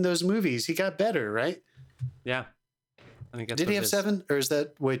between those movies. He got better, right? Yeah. I think that's Did what he it have is. 7? Or is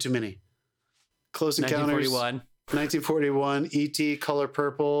that way too many? Close Encounters. 1941. 1941, E.T., Color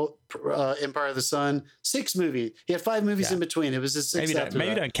Purple, Empire of the Sun, 6 movies. He had 5 movies Yeah. in between. It was just 6 Maybe after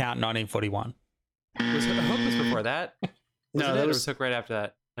don't that. count 1941. Hook was before that. No, Wasn't that it? Or was- was Hook right after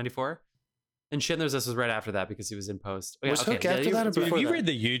that? 94? And Schindler's List was right after that because he was in post. Oh, yeah, Was okay. Hook Yeah, after that or you're before Have you that? read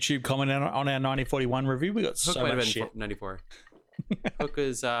the YouTube comment on our 1941 review? We got Hook so might have much been shit. 94. Hook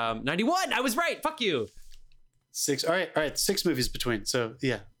is 91. I was right. Fuck you. 6. All right. 6 movies between. So,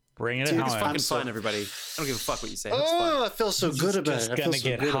 yeah. Bring it Dude, home. it's Fucking I'm so- fun, everybody. I don't give a fuck what you say. It's Oh, fun. I feel so good about It's it. I feel gonna so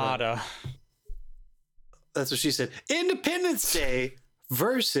get good about it. harder. That's what she said. Independence Day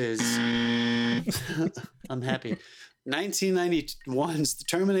versus... I'm happy. 1991's The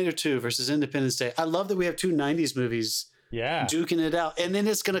Terminator 2 versus Independence Day. I love that we have 2 90s movies Yeah. duking it out. And then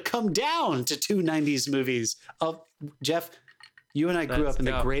it's going to come down to 2 90s movies. Jeff, you and I grew Let's up in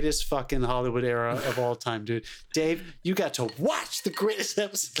the go. greatest fucking Hollywood era of all time, dude. Dave, you got to watch the greatest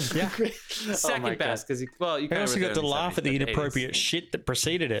episode. Yeah. Second best because you I kind also of got to laugh at the inappropriate shit that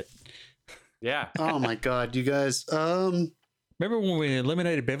preceded it. Yeah. Oh my God, you guys. Remember when we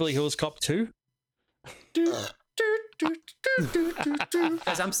eliminated Beverly Hills Cop 2?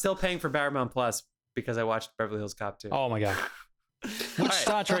 Guys, I'm still paying for Paramount Plus because I watched Beverly Hills Cop 2. Oh my god. Which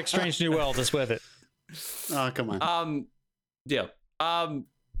Star Trek Strange New World is worth it? Oh, come on. Deal. Okay,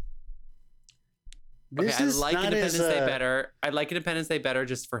 This I is like not Independence as, Day better. I like Independence Day better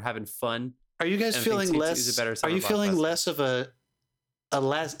just for having fun. Are you guys And I think feeling T2 less? is a better Are summer you feeling blockbuster. less of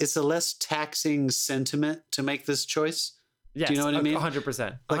it's a less taxing sentiment to make this choice? Yes, Do you know what I mean?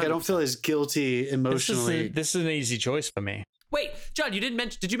 100%. Like I don't feel as guilty emotionally. This is an easy choice for me. Wait, John, you didn't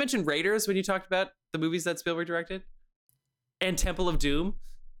mention. Did you mention Raiders when you talked about the movies that Spielberg directed? And Temple of Doom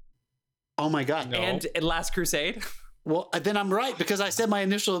Oh my God! No. and Last Crusade. Well, then I'm right because I said my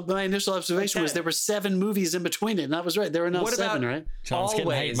initial observation was Okay. there were 7 movies in between it, and I was right. There were now What 7, about right? Someone's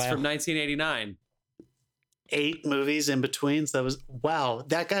getting hate Always mail. from 1989? 8 movies in between. So that was wow.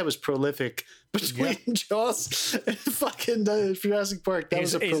 That guy was prolific between Jaws and fucking Jurassic Park. That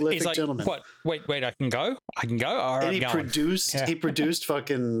was a prolific like, gentleman. What? Wait! I can go. All right, And he I'm going. produced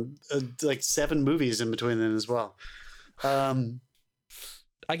fucking like 7 movies in between them as well.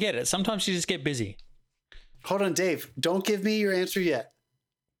 I get it. Sometimes you just get busy. Hold on, Dave. Don't give me your answer yet.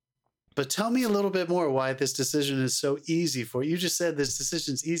 But tell me a little bit more why this decision is so easy for you. You just said this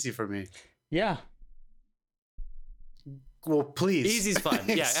decision's easy for me. Yeah. Well, please. Easy's fun.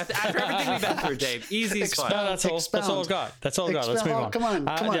 Yeah. After everything we've been through, Dave, easy's fun. No, that's all I've got. That's all I've got. Let's move on. Come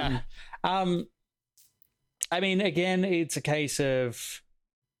on. Yeah. I mean, again, it's a case of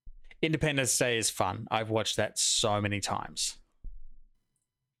Independence Day is fun. I've watched that so many times.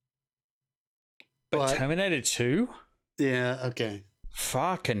 But Terminator 2? Yeah, okay.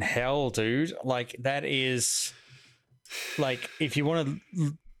 Fucking hell, dude. Like, that is... Like, if you want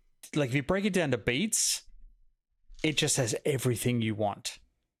to... Like, if you break it down to beats, it just has everything you want.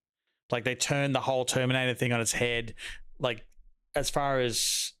 Like, they turn the whole Terminator thing on its head. Like, as far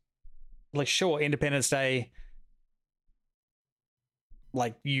as... Like, sure, Independence Day...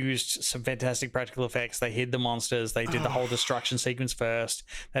 like used some fantastic practical effects. They hid the monsters. They did the whole destruction sequence first,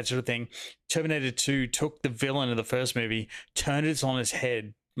 that sort of thing. Terminator 2 took the villain of the first movie, turned it on his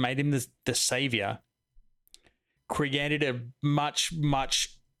head, made him the savior, created a much,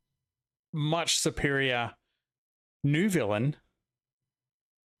 much, much superior new villain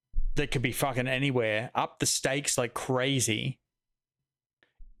that could be fucking anywhere, up the stakes like crazy.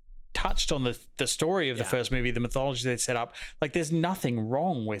 Touched on the story of the first movie, the mythology they set up. Like, there's nothing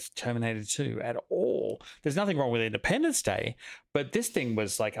wrong with Terminator 2 at all. There's nothing wrong with Independence Day, but this thing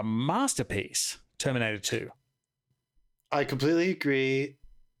was like a masterpiece, Terminator 2. I completely agree.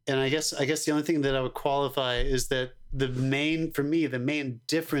 And I guess the only thing that I would qualify is that the main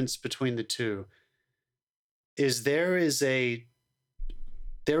difference between the two is there is a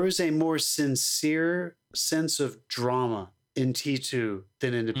more sincere sense of drama in T2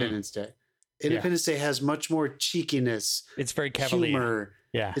 than Independence Day. Independence Day has much more cheekiness. It's very cavalier. Humor.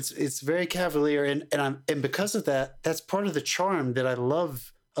 Yeah. It's very cavalier, and because of that, that's part of the charm that I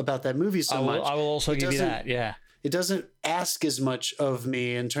love about that movie so much. I will also give you that. Yeah. It doesn't ask as much of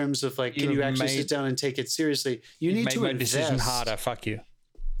me in terms of like, can you actually sit down and take it seriously? You need to invest. Decision harder. Fuck you.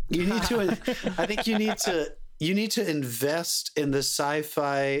 You need to. I think you need to invest in the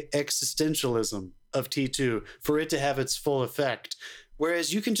sci-fi existentialism of T2 for it to have its full effect.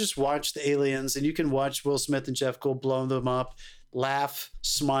 Whereas you can just watch the aliens and you can watch Will Smith and Jeff Gold blow them up, laugh,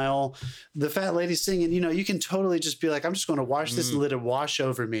 smile, the fat lady singing, you can totally just be like, I'm just going to watch this and let it wash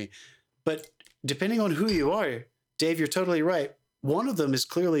over me. But depending on who you are, Dave, you're totally right. One of them is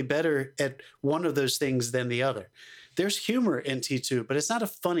clearly better at one of those things than the other. There's humor in T2, but it's not a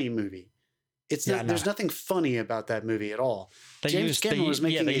funny movie. There's nothing funny about that movie at all. James Cameron was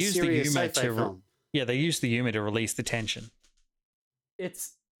making a serious sci-fi film. Yeah, they used the humor to release the tension.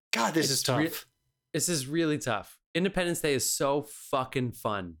 This is tough. This is really tough. Independence Day is so fucking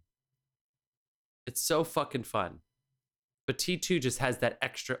fun. It's so fucking fun. But T2 just has that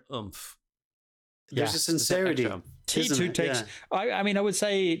extra oomph. There's a sincerity. T2 takes... Yeah. I mean, I would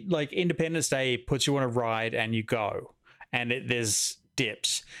say, like, Independence Day puts you on a ride and you go. And there's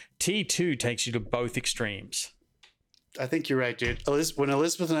dips. T2 takes you to both extremes. I think you're right, dude. When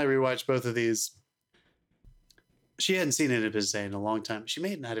Elizabeth and I rewatched both of these, she hadn't seen Independence Day in a long time. She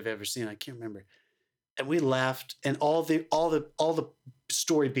may not have ever seen it. I can't remember. And we laughed, and all the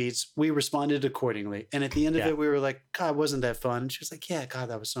story beats, we responded accordingly. And at the end of it, we were like, God, wasn't that fun? And she was like, yeah, God,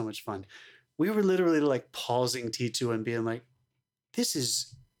 that was so much fun. We were literally like pausing T2 and being like, this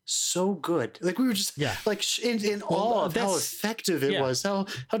is so good. Like, we were just like in awe of how effective it was, how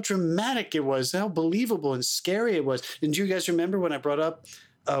dramatic it was, how believable and scary it was. And do you guys remember when I brought up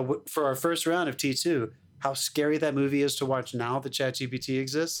for our first round of T2 how scary that movie is to watch now that ChatGPT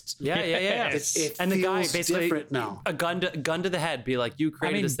exists? Yeah. It and the guy feels basically different now. A gun to the head, be like, you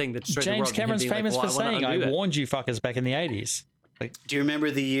created this thing that destroyed the world. James Cameron's famous for saying, I warned you fuckers back in the 80s. Like, do you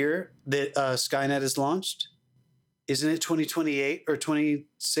remember the year that Skynet is launched? Isn't it 2028 or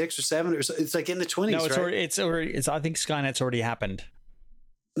 26 or 7 or so? It's like in the 20s, no, right? It's already. I think Skynet's already happened.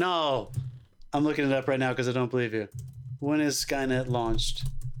 No, I'm looking it up right now because I don't believe you. When is Skynet launched?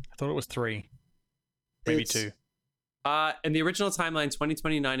 I thought it was 3, maybe 2. In the original timeline,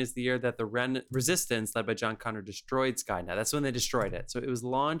 2029 is the year that the Resistance, led by John Connor, destroyed Skynet. That's when they destroyed it. So it was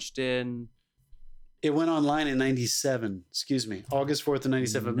launched in... It went online in 97. Excuse me. August 4th of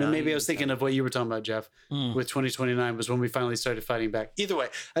 97. Maybe I was thinking of what you were talking about, Jeff, with 2029 was when we finally started fighting back. Either way,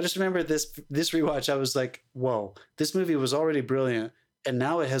 I just remember this rewatch. I was like, whoa, this movie was already brilliant. And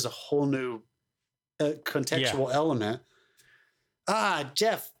now it has a whole new contextual element.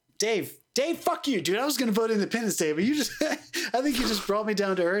 Dave, fuck you, dude. I was going to vote Independence Day, but I think you just brought me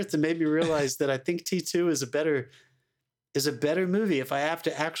down to earth and made me realize that I think T2 is a better movie if I have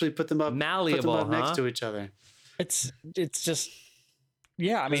to actually put them up next to each other. It's just,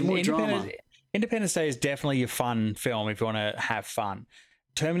 yeah. I mean, more drama. Independence Day is definitely a fun film if you want to have fun.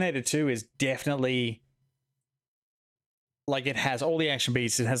 Terminator 2 is definitely, like, it has all the action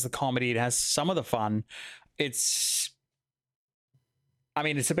beats, it has the comedy, it has some of the fun. It's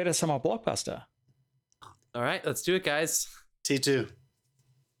a better summer blockbuster. All right, let's do it, guys. T2.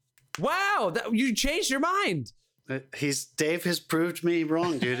 Wow, you changed your mind. Dave has proved me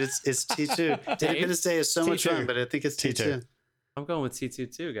wrong, dude. It's T2. Independence Day is so much fun, but I think it's T2. I'm going with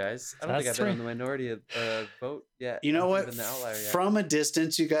T2 too, guys. I don't think I've been on the minority vote yet. You know what? From a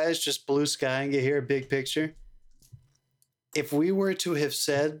distance, you guys, just blue sky and get here, big picture. If we were to have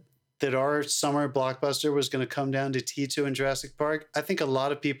said that our summer blockbuster was going to come down to T2 and Jurassic Park, I think a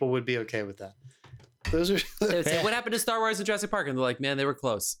lot of people would be okay with that. Those are what happened to Star Wars and Jurassic Park? And they're like, man, they were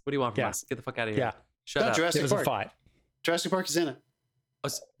close. What do you want from us? Get the fuck out of here. Yeah. Shut up. Jurassic Park. A fight. Jurassic Park is in it.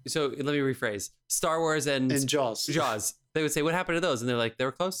 So let me rephrase. Star Wars and Jaws. Jaws. They would say, what happened to those? And they're like, they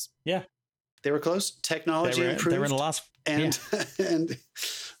were close. Yeah. They were close. Technology improved. They were in the last. And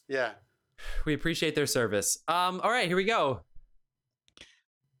yeah. We appreciate their service. All right, here we go.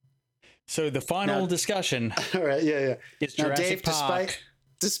 So the final discussion. All right, yeah. Is Jurassic Dave, Park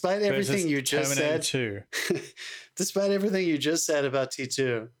despite everything you just Terminator said, 2. Despite everything you just said about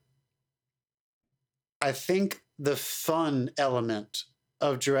T2, I think the fun element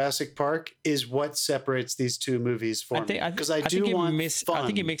of Jurassic Park is what separates these two movies for me. Because I think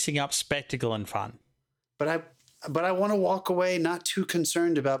you're mixing up spectacle and fun. But I want to walk away not too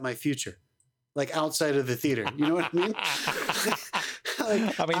concerned about my future, like outside of the theater. You know what I mean?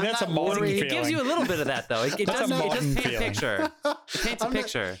 That's a modern feeling. It gives you a little bit of that, though. It does paint a picture. It paints a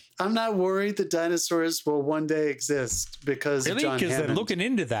picture. I'm not worried that dinosaurs will one day exist because of John Hammond. Because they're looking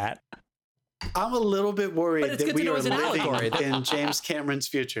into that. I'm a little bit worried that we are living in in James Cameron's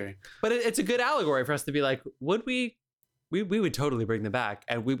future. But it's a good allegory for us to be like, would we would totally bring them back,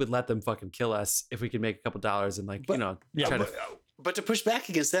 and we would let them fucking kill us if we could make a couple dollars and But to push back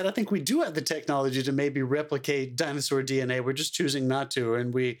against that, I think we do have the technology to maybe replicate dinosaur DNA. We're just choosing not to,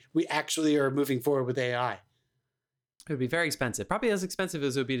 and we actually are moving forward with AI. It would be very expensive. Probably as expensive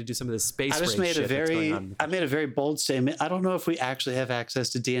as it would be to do some of this space race I made a very bold statement. I don't know if we actually have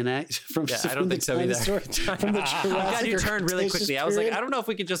access to DNA from I don't think so either. From the Jurassic. I'm glad you turned really quickly. I was like, I don't know if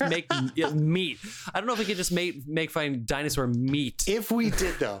we could just make meat. I don't know if we could just make fine dinosaur meat. If we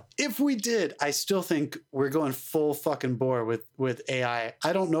did, I still think we're going full fucking bore with AI.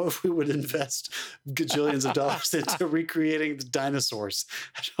 I don't know if we would invest gajillions of dollars into recreating the dinosaurs.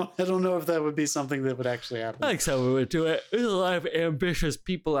 I don't know if that would be something that would actually happen. I think so. We would do it. There's a lot of ambitious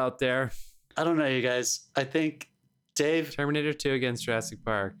people out there. I don't know, you guys. I think, Dave, Terminator 2 against Jurassic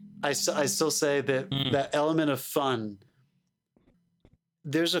Park. I still say that that element of fun,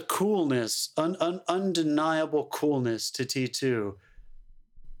 there's a coolness, undeniable coolness to T2,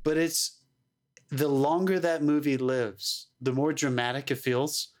 but it's the longer that movie lives, the more dramatic it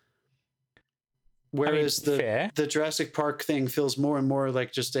feels. Whereas the Jurassic Park thing feels more and more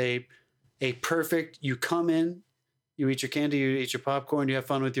like just a perfect, you come in, you eat your candy, you eat your popcorn, you have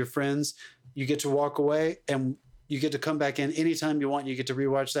fun with your friends, you get to walk away, and you get to come back in anytime you want. You get to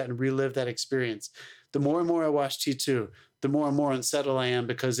rewatch that and relive that experience. The more and more I watch T2, the more and more unsettled I am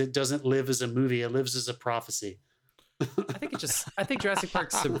because it doesn't live as a movie. It lives as a prophecy. I think Jurassic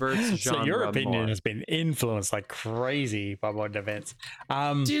Park subverts genre. So your opinion more. has been influenced like crazy by modern events.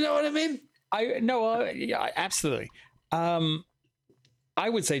 Do you know what I mean? Yeah, absolutely. I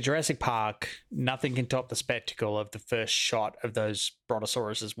would say Jurassic Park, nothing can top the spectacle of the first shot of those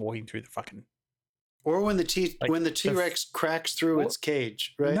brontosauruses walking through the fucking... Or when the T-Rex cracks through its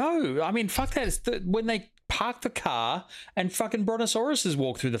cage, right? No, I mean, fuck that. It's when they park the car and fucking brontosauruses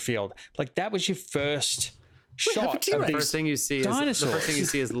walk through the field. Like, that was your first shot of the first thing you see dinosaurs. The first thing you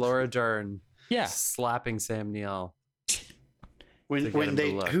see is Laura Dern Yeah. slapping Sam Neill. When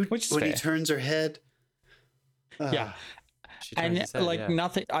he turns her head. Yeah. And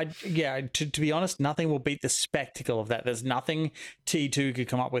nothing, to be honest, nothing will beat the spectacle of that. There's nothing T2 could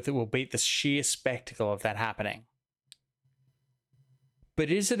come up with that will beat the sheer spectacle of that happening.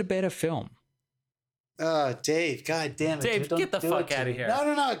 But is it a better film? Dave, god damn it. Dave, get the fuck out of here.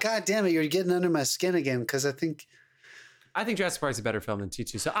 No, god damn it. You're getting under my skin again because I think Jurassic Park is a better film than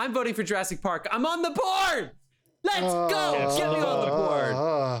T2. So I'm voting for Jurassic Park. I'm on the board. Let's go. Get me on the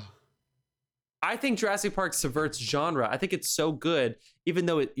board. I think Jurassic Park subverts genre. I think it's so good, even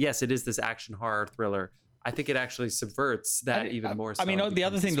though it is this action horror thriller. I think it actually subverts that even more. So I mean, and the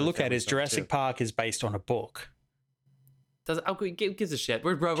other becomes thing this to sort of look at family is film, Jurassic too. Park is based on a book. Who gives a shit?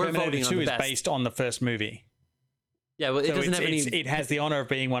 We're Terminator voting on 2 the is best. based on the first movie. Yeah, well, it So doesn't have any. it has the honor of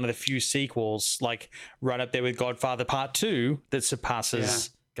being one of the few sequels, like right up there with Godfather Part 2, that surpasses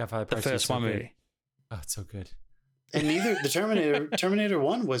Godfather the Part 2 is first so one good. movie. Oh, it's so good. And neither the Terminator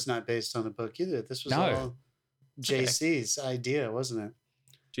 1 was not based on the book either. This was all JC's idea, wasn't it?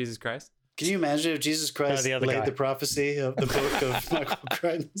 Jesus Christ. Can you imagine if Jesus Christ the other laid guy. the prophecy of the book of Michael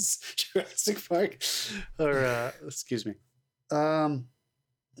Crichton's Jurassic Park? Or, excuse me.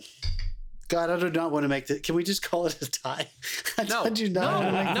 God, I do not want to make that. Can we just call it a tie? I do not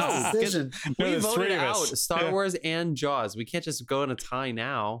want to make this decision. No, We there's voted three of out us. Star Yeah. Wars and Jaws. We can't just go in a tie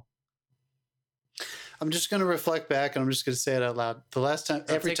now. I'm just going to reflect back and I'm just going to say it out loud. The last time,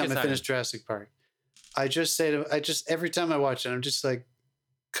 every take time your I time. finish Jurassic Park, every time I watch it, I'm just like,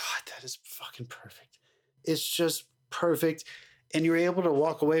 God, that is fucking perfect. It's just perfect. And you're able to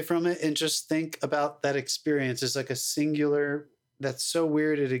walk away from it and just think about that experience as like a singular, that's so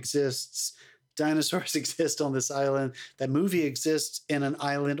weird it exists. Dinosaurs exist on this island. That movie exists in an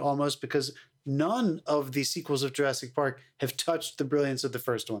island almost because none of the sequels of Jurassic Park have touched the brilliance of the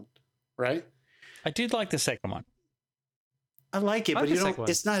first one, right? I did like the second one. I like it, I but like you the don't. second one.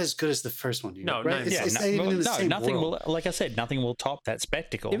 It's not as good as the first one. No, right? no, It's, yeah, it's not even in the same nothing world. will. Like I said, nothing will top that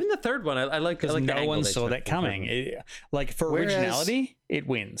spectacle. Even the third one, I like because the no angle one they saw took that for the third coming. one. Like for Whereas- originality, it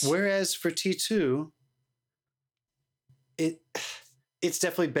wins. Whereas for T2, it's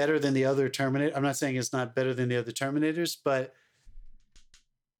definitely better than the other Terminator. I'm not saying it's not better than the other Terminators, but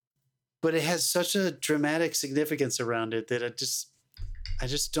it has such a dramatic significance around it that I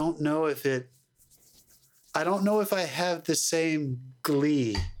just don't know if it. I don't know if I have the same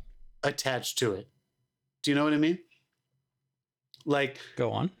glee attached to it. Do you know what I mean? Like,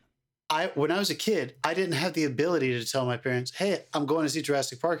 Go on. when I was a kid, I didn't have the ability to tell my parents, "Hey, I'm going to see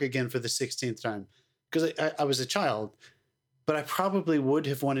Jurassic Park again for the 16th time," because I was a child. But I probably would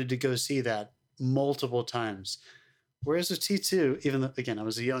have wanted to go see that multiple times. Whereas with T2, even though, again, I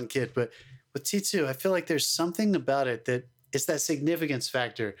was a young kid, but with T2, I feel like there's something about it that it's that significance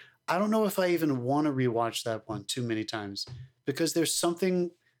factor. I don't know if I even want to rewatch that one too many times because there's something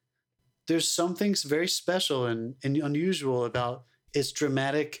very special and unusual about its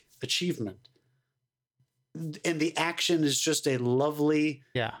dramatic achievement. And the action is just a lovely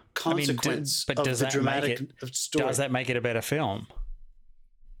Yeah. consequence but of does the that dramatic make it? story. Does that make it a better film?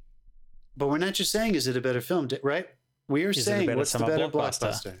 But we're not just saying, is it a better film, right? We are Is it a saying, better what's the summer better blockbuster?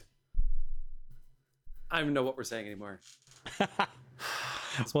 blockbuster? I don't even know what we're saying anymore.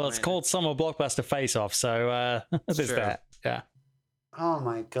 Well, it's called Summer Blockbuster Face Off, so there's true. that. Yeah. Oh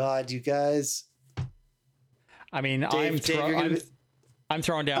my God, you guys. I mean, Dave, you're gonna be- I'm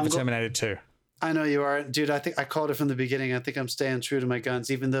throwing down I'm for go- Terminator 2. I know you are. Dude, I think I called it from the beginning. I think I'm staying true to my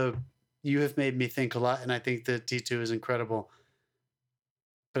guns, even though you have made me think a lot, and I think that T2 is incredible.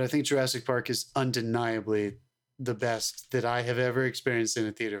 But I think Jurassic Park is undeniably the best that I have ever experienced in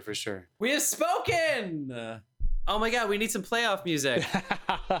a theater for sure. We have spoken. Oh my God, we need some playoff music,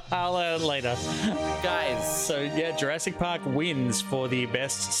 I'll later. guys. So, yeah, Jurassic Park wins for the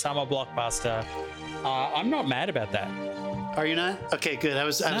best summer blockbuster. I'm not mad about that. Are you not? Okay, good. I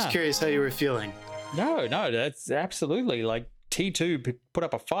was No. curious how you were feeling. No, that's absolutely like T2 put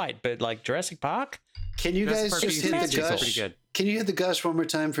up a fight, but like Jurassic Park, Can you Jurassic guys Park just is hit the pretty gush? good. Can you hit the gush one more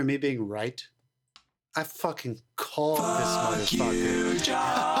time for me being right? I fucking called this motherfucker.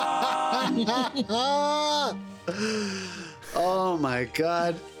 Oh my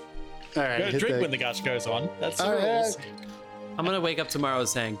God. All right. go hit drink that. when the gush goes on. That's the All right. rules. I'm gonna wake up tomorrow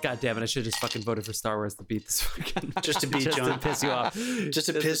saying, "God damn it! I should have just fucking voted for Star Wars to beat this fucking Just to beat just John. to piss you off, Just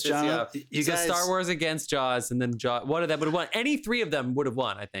to piss John you off. off. You So guys- Star Wars against Jaws, and then Jaws. One of them would have won. Any three of them would have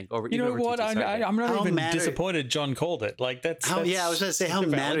won, I think. Over You even know over what? T2, sorry. I'm not How even mad are- disappointed John called it. Like that's Yeah, I was going to say, how a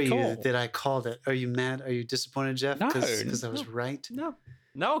mad valid are you call. that I called it? Are you mad? Are you disappointed, Jeff? No, Because I was right.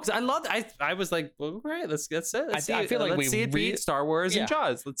 No, because I loved. I was like, well, great, that's it. Let's see I feel like let's see it beat Star Wars and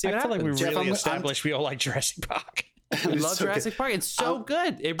Jaws. Let's see I what feel like we happens. Jeff, really I'm- established we all like Jurassic Park. We It's love so Jurassic good. Park. It's so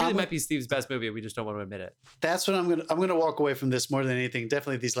good. It really I'm- might be Steve's best movie. We just don't want to admit it. That's what I'm gonna walk away from this more than anything.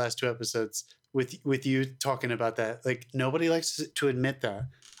 Definitely these last two episodes with you talking about that. Like nobody likes to admit that.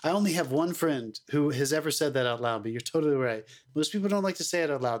 I only have one friend who has ever said that out loud, but you're totally right. Most people don't like to say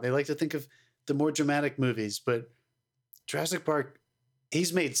it out loud. They like to think of the more dramatic movies, but Jurassic Park,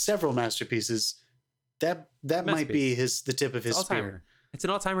 he's made several masterpieces. That might be the tip of his spear. All-timer. It's an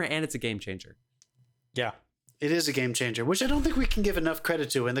all-timer and it's a game changer. Yeah. It is a game changer, which I don't think we can give enough credit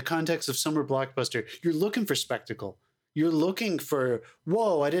to in the context of summer blockbuster. You're looking for spectacle. You're looking for,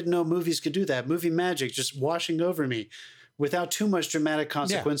 whoa, I didn't know movies could do that. Movie magic just washing over me without too much dramatic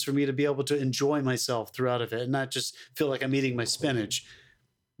consequence for me to be able to enjoy myself throughout of it and not just feel like I'm eating my spinach.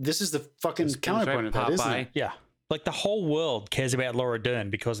 This is the fucking counterpoint of that, isn't it? Yeah. Like the whole world cares about Laura Dern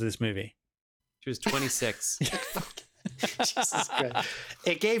because of this movie. She was 26. Jesus Christ.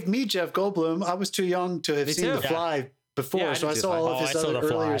 It gave me Jeff Goldblum. I was too young to have Me seen too. The Fly before, Yeah, I so I did saw too. all of Oh, his I saw other The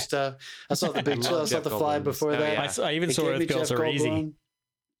Fly. earlier stuff. I saw The Big Chill. I love saw Jeff The Fly Goldblum's. before Oh, that. yeah. I even It saw gave Earth me Girls Jeff Are Easy. Goldblum.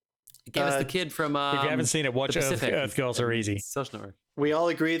 It gave us the kid from If you haven't seen it, watch the Pacific. Earth Girls Are Easy. Social Network. We all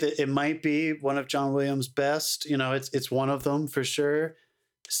agree that it might be one of John Williams' best. You know, it's one of them for sure.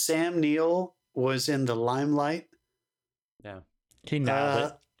 Sam Neill was in the limelight. Yeah. He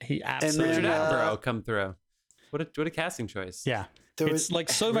nailed it. He absolutely Richard then, Attenborough come through. What a casting choice. Yeah. There It's was like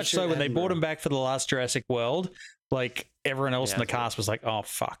so much so Richard when they brought Attenborough. him back for the last Jurassic World, like everyone else Yeah, in the that's right. cast was like, oh,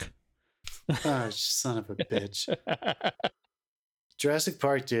 fuck. Oh, son of a bitch. Jurassic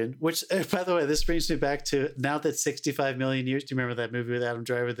Park, dude. Which, by the way, this brings me back to now that 65 million years. Do you remember that movie with Adam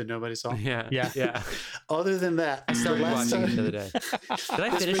Driver that nobody saw? Yeah. Yeah. Yeah. Other than that, I started the last watching it time- the other day. Did I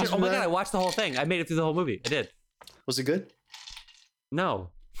This finish brings it? Oh me my back- God, I watched the whole thing. I made it through the whole movie. I did. Was it good? No.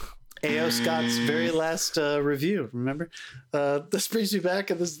 A.O. Scott's very last review. Remember? This brings me back,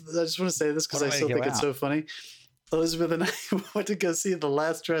 and this I just want to say this because What I do I still go think it's out? so funny. Elizabeth and I went to go see the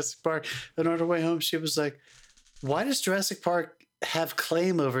last Jurassic Park, and on our way home, she was like, "Why does Jurassic Park have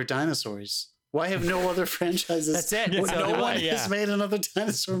claim over dinosaurs? Why have no other franchises? That's it. Well, That's the no only one one, has made another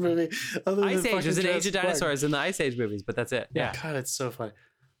dinosaur movie other than Ice Age. fucking There's an Age of Jurassic Park. Dinosaurs in the Ice Age movies, but that's it. Yeah. God, it's so funny.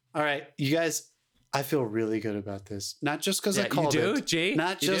 All right, you guys, I feel really good about this. Not just because I Yeah, called you do, it. G?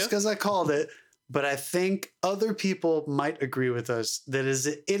 Not You just do? because I called it, but I think other people might agree with us that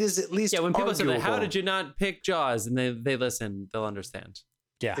it is at least Yeah, when people say, arguable. how did you not pick Jaws? And they listen, they'll understand.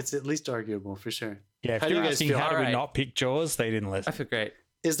 Yeah. It's at least arguable for sure. Yeah. If How do you're you guys asking feel? how do we Alright. not pick Jaws, they didn't I listen. feel great.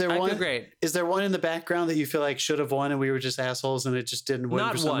 Is there I one? feel great. Is there one in the background that you feel like should have won and we were just assholes and it just didn't win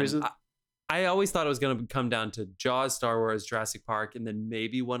Not for some one. reason? I always thought it was going to come down to Jaws, Star Wars, Jurassic Park, and then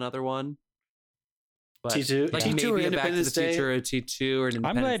maybe one other one. But T2? like T2 or maybe a Back to the Independence Day? Future, or T2, or an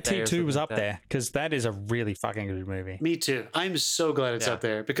I'm Independence glad Day or T2 something was like up that. there because that is a really fucking good movie. Me too. I'm so glad it's Yeah. up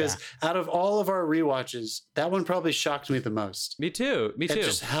there because out of all of our rewatches, that one probably shocked me the most. Me too. Me At too.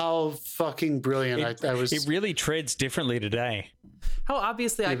 just how fucking brilliant I was. It really treads differently today. How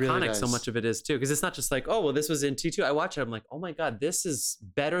obviously It really iconic so does. much of it is too, because it's not just like, oh well, this was in T2. I watch it, I'm like, oh my god, this is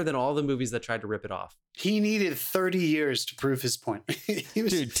better than all the movies that tried to rip it off. He needed 30 years to prove his point. He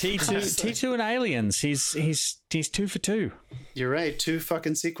was, Dude, T2 and Aliens. He's 2 for 2. You're right. 2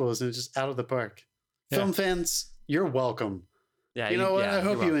 fucking sequels and it's just out of the park. Yeah. Film fans, you're welcome. Yeah, You know what? yeah, I hope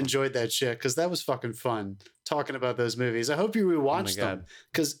you're you welcome. enjoyed that shit because that was fucking fun talking about those movies. I hope you rewatched them God.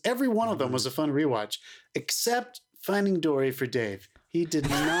 because every one of them was a fun rewatch, except Finding Dory for Dave. He did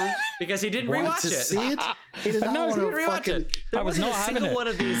not because he didn't want rewatch to it. see it. He did not No, want he to Didn't rewatch fucking. it. There I was wasn't not a having single it. one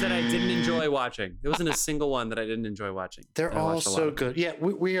of these that I didn't enjoy watching. There wasn't a single one that I didn't enjoy watching. They're And I all watched a lot so of them. good. Yeah,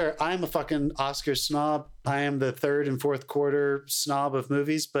 we are. I'm a fucking Oscar snob. I am the third and fourth quarter snob of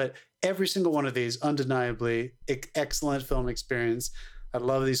movies, but every single one of these, undeniably, excellent film experience. I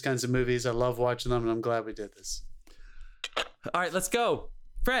love these kinds of movies. I love watching them, and I'm glad we did this. All right, let's go,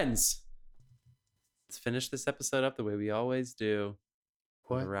 friends. Let's finish this episode up the way we always do.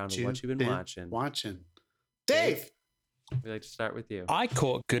 Around what you've been watching. Watching, Dave. We like to start with you. I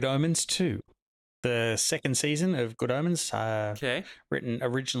caught Good Omens 2. The second season of Good Omens, Okay. written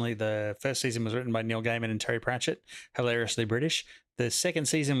originally, the first season was written by Neil Gaiman and Terry Pratchett, hilariously British. The second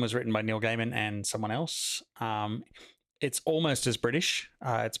season was written by Neil Gaiman and someone else. It's almost as British.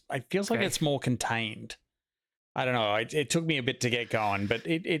 It feels like Okay. it's more contained. I don't know. It took me a bit to get going, but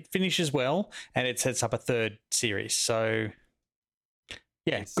it finishes well and it sets up a third series. So,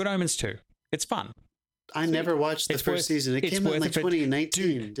 yeah, Nice. Good Omens 2. It's fun. I never watched the It's first worth- season. It it's came out in worth like it for-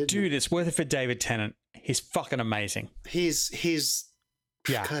 2019. didn't Dude, it? it's worth it for David Tennant. He's fucking amazing. He's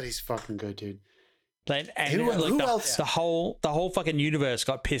Yeah. God, he's fucking good, dude. And Who the, else? The whole fucking universe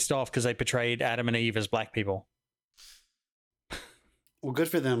got pissed off because they portrayed Adam and Eve as black people. Well, good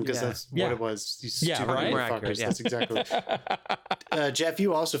for them because Yeah. that's Yeah. what it was. You Yeah, stupid right? More motherfuckers. accurate, yeah. That's exactly. Jeff,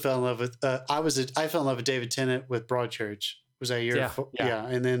 you also fell in love with. I fell in love with David Tennant with Broadchurch. Was that your? Yeah. Yeah,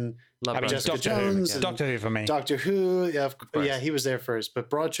 and then Love I mean, Jessica Doctor Jones Who. and Doctor Who for me. Doctor Who. Yeah, course. yeah, he was there first.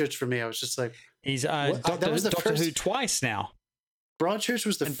 But Broadchurch for me, I was just like, He's What? That was the Doctor Who first- twice now. Broadchurch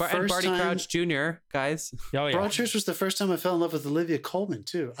was the and first Barty time. Crouch Jr., guys. Oh yeah. Broadchurch was the first time I fell in love with Olivia Colman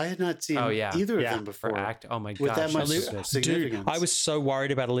too. I had not seen Oh, yeah. either Yeah. of them For before. act. Oh my With gosh. that much she's good. significance. Dude, I was so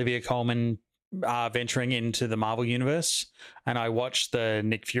worried about Olivia Colman venturing into the Marvel universe, and I watched the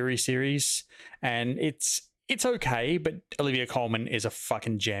Nick Fury series, and it's okay, but Olivia Colman is a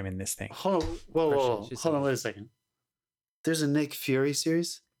fucking gem in this thing. Hold on, whoa. She's Hold on, wait a second. There's a Nick Fury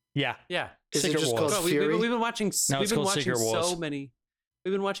series? Yeah, Yeah. Is Secret it just Wars. called Bro, Fury? we've been watching. No, we've it's been called watching Secret Wars. so many.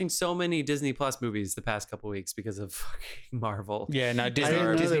 We've been watching so many Disney Plus movies the past couple weeks because of fucking Marvel. yeah, no, I Disney. didn't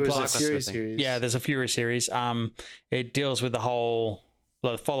know Disney there was Blockbuster a Fury thing. series. Yeah, there's a Fury series. It deals with the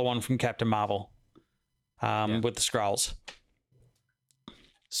follow-on from Captain Marvel, with the Skrulls.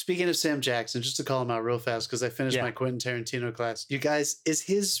 Speaking of Sam Jackson, just to call him out real fast, because I finished Yeah. my Quentin Tarantino class. You guys, is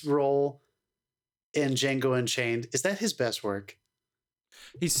his role in Django Unchained, is that his best work?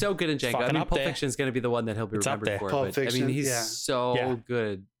 He's so good in Django. I Fucking mean, up Pulp there. Fiction is going to be the one that he'll be It's up remembered there. for. Pulp but, Fiction, I mean, he's yeah. so Yeah.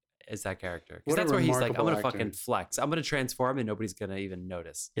 good as that character. What Because a that's where he's like, I'm remarkable going to actor. fucking flex. I'm going to transform and nobody's going to even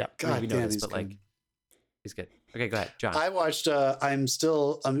notice. Yeah, God we damn, notice, he's but like, good. he's good. Okay, go ahead, John. I watched. I'm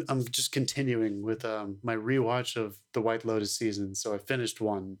just continuing with my rewatch of the White Lotus season. So I finished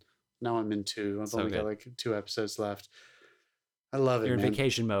one. Now I'm in two. I've So only got good. like 2 episodes left. I love it, You're in man.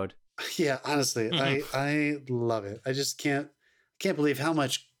 vacation mode. Yeah, honestly, I love it. I just can't believe how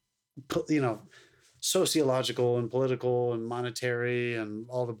much sociological and political and monetary and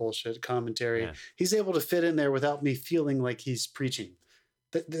all the bullshit commentary Yeah. he's able to fit in there without me feeling like he's preaching.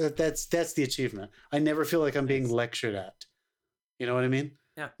 That's the achievement. I never feel like I'm being lectured at. You know what I mean?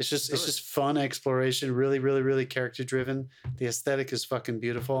 Yeah. It's just Totally. fun exploration, really, really, really character driven. The aesthetic is fucking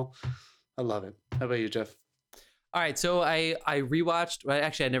beautiful. I love it. How about you, Jeff? All right, so I rewatched. Well,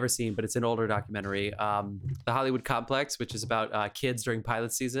 actually, I'd never seen, but it's an older documentary, The Hollywood Complex, which is about kids during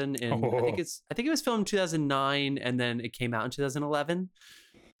pilot season. And I think it was filmed in 2009, and then it came out in 2011.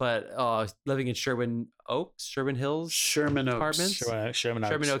 But living in Sherman Hills Sherman Oaks. apartments, Sherman Oaks.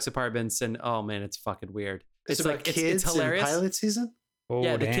 Sherman Oaks apartments, and oh man, it's fucking weird. It's about like kids it's hilarious. in pilot season. Oh,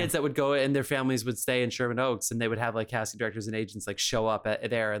 Yeah, the damn. kids that would go and their families would stay in Sherman Oaks, and they would have like casting directors and agents like show up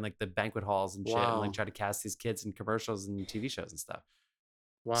there in like the banquet halls and shit, and Wow. like try to cast these kids in commercials and TV shows and stuff.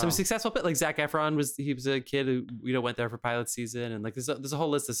 Wow. Some successful, but like Zac Efron was a kid who went there for pilot season, and like there's a whole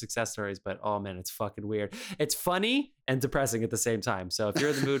list of success stories. But oh man, it's fucking weird. It's funny and depressing at the same time. So if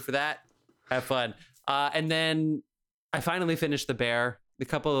you're in the mood for that, have fun. And then I finally finished The Bear. A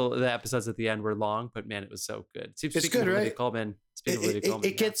couple of the episodes at the end were long, but man, it was so good. Speaking good, of Olivia right? Colman, speaking of Olivia Colman,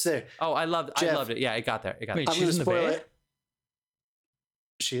 It gets there. Oh, I loved Jeff. it. Yeah, it got there. Wait, I'm she's going in to The spoil Bear? it.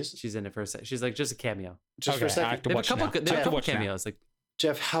 She is? She's in it for a second. She's like just a cameo. Just for a Okay, I second. have to They have a watch couple. now. They I have a have to couple watch now. cameos. Like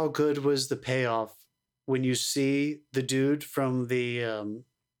Jeff, how good was the payoff when you see the dude from the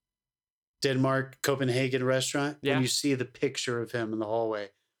Denmark Copenhagen restaurant? Yeah. When you see the picture of him in the hallway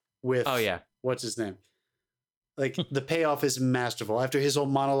with oh yeah, what's his name? Like the payoff is masterful. After his whole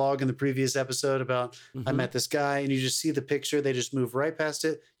monologue in the previous episode about I Mhm. met this guy, and you just see the picture, they just move right past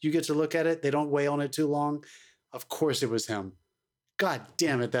it. You get to look at it. They don't weigh on it too long. Of course, it was him. God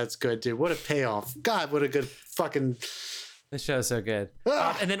damn it, that's good, dude. What a payoff. God, what a good fucking. This show's so good.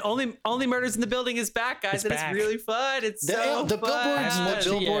 Ah! And then only murders in the building is back, guys. It's and back. it's really fun. It's so The fun.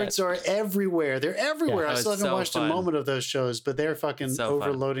 billboards are everywhere. They're everywhere. Yeah, I still it's haven't so watched fun. a moment of those shows, but they're fucking So fun.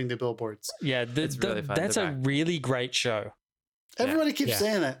 overloading the billboards. Yeah, It's really fun. that's They're a back. really great show. Everybody keeps Yeah.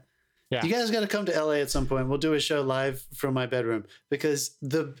 saying that. Yeah. You guys got to come to LA at some point. We'll do a show live from my bedroom because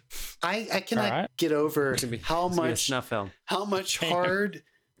I cannot All right. get over It's gonna be- how it's gonna be a much snuff film. hard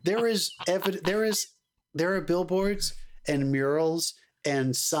there are billboards and murals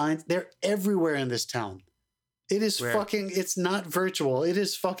and signs. They're everywhere in this town. It is Where? fucking. It's not virtual. It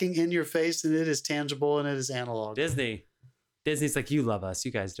is fucking in your face, and it is tangible, and it is analog. Disney's like, you love us.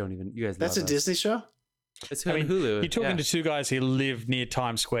 You guys don't even. You guys. That's a love us. Disney show. It's I mean, Hulu. you're talking to two guys who live near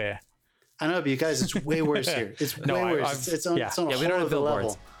Times Square. I know, but you guys, it's way worse here. It's No, way worse. I've- It's on, yeah. it's on a Yeah, we whole don't have other billboards.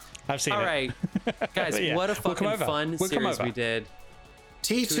 level. I've seen All it. right, guys, Yeah. what a We'll come fucking over. fun We'll come series over. we did.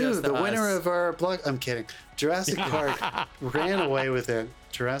 T2, Kudos the to winner us. of our blog. I'm kidding. Jurassic Park ran away with it.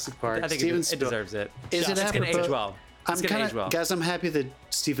 Jurassic Park. I think Steven it deserves it. Is it It's gonna apropos- age well. I'm It's gonna kinda, age well. guys. I'm happy that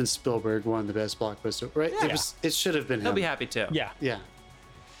Steven Spielberg won the best blockbuster. Right? Yeah. It should have been He'll him. be happy too. Yeah, Yeah.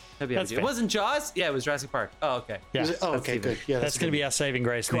 He'll be happy That's too. fair. It wasn't Jaws. Yeah, it was Jurassic Park. Oh, okay. yeah. Was it- oh, That's okay, Steven. good. Yeah, That's going to be our saving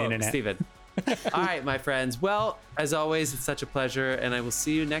grace on the Quote, internet. Steven. All right, my friends. Well, as always, it's such a pleasure, and I will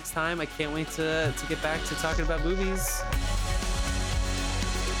see you next time. I can't wait to get back to talking about movies.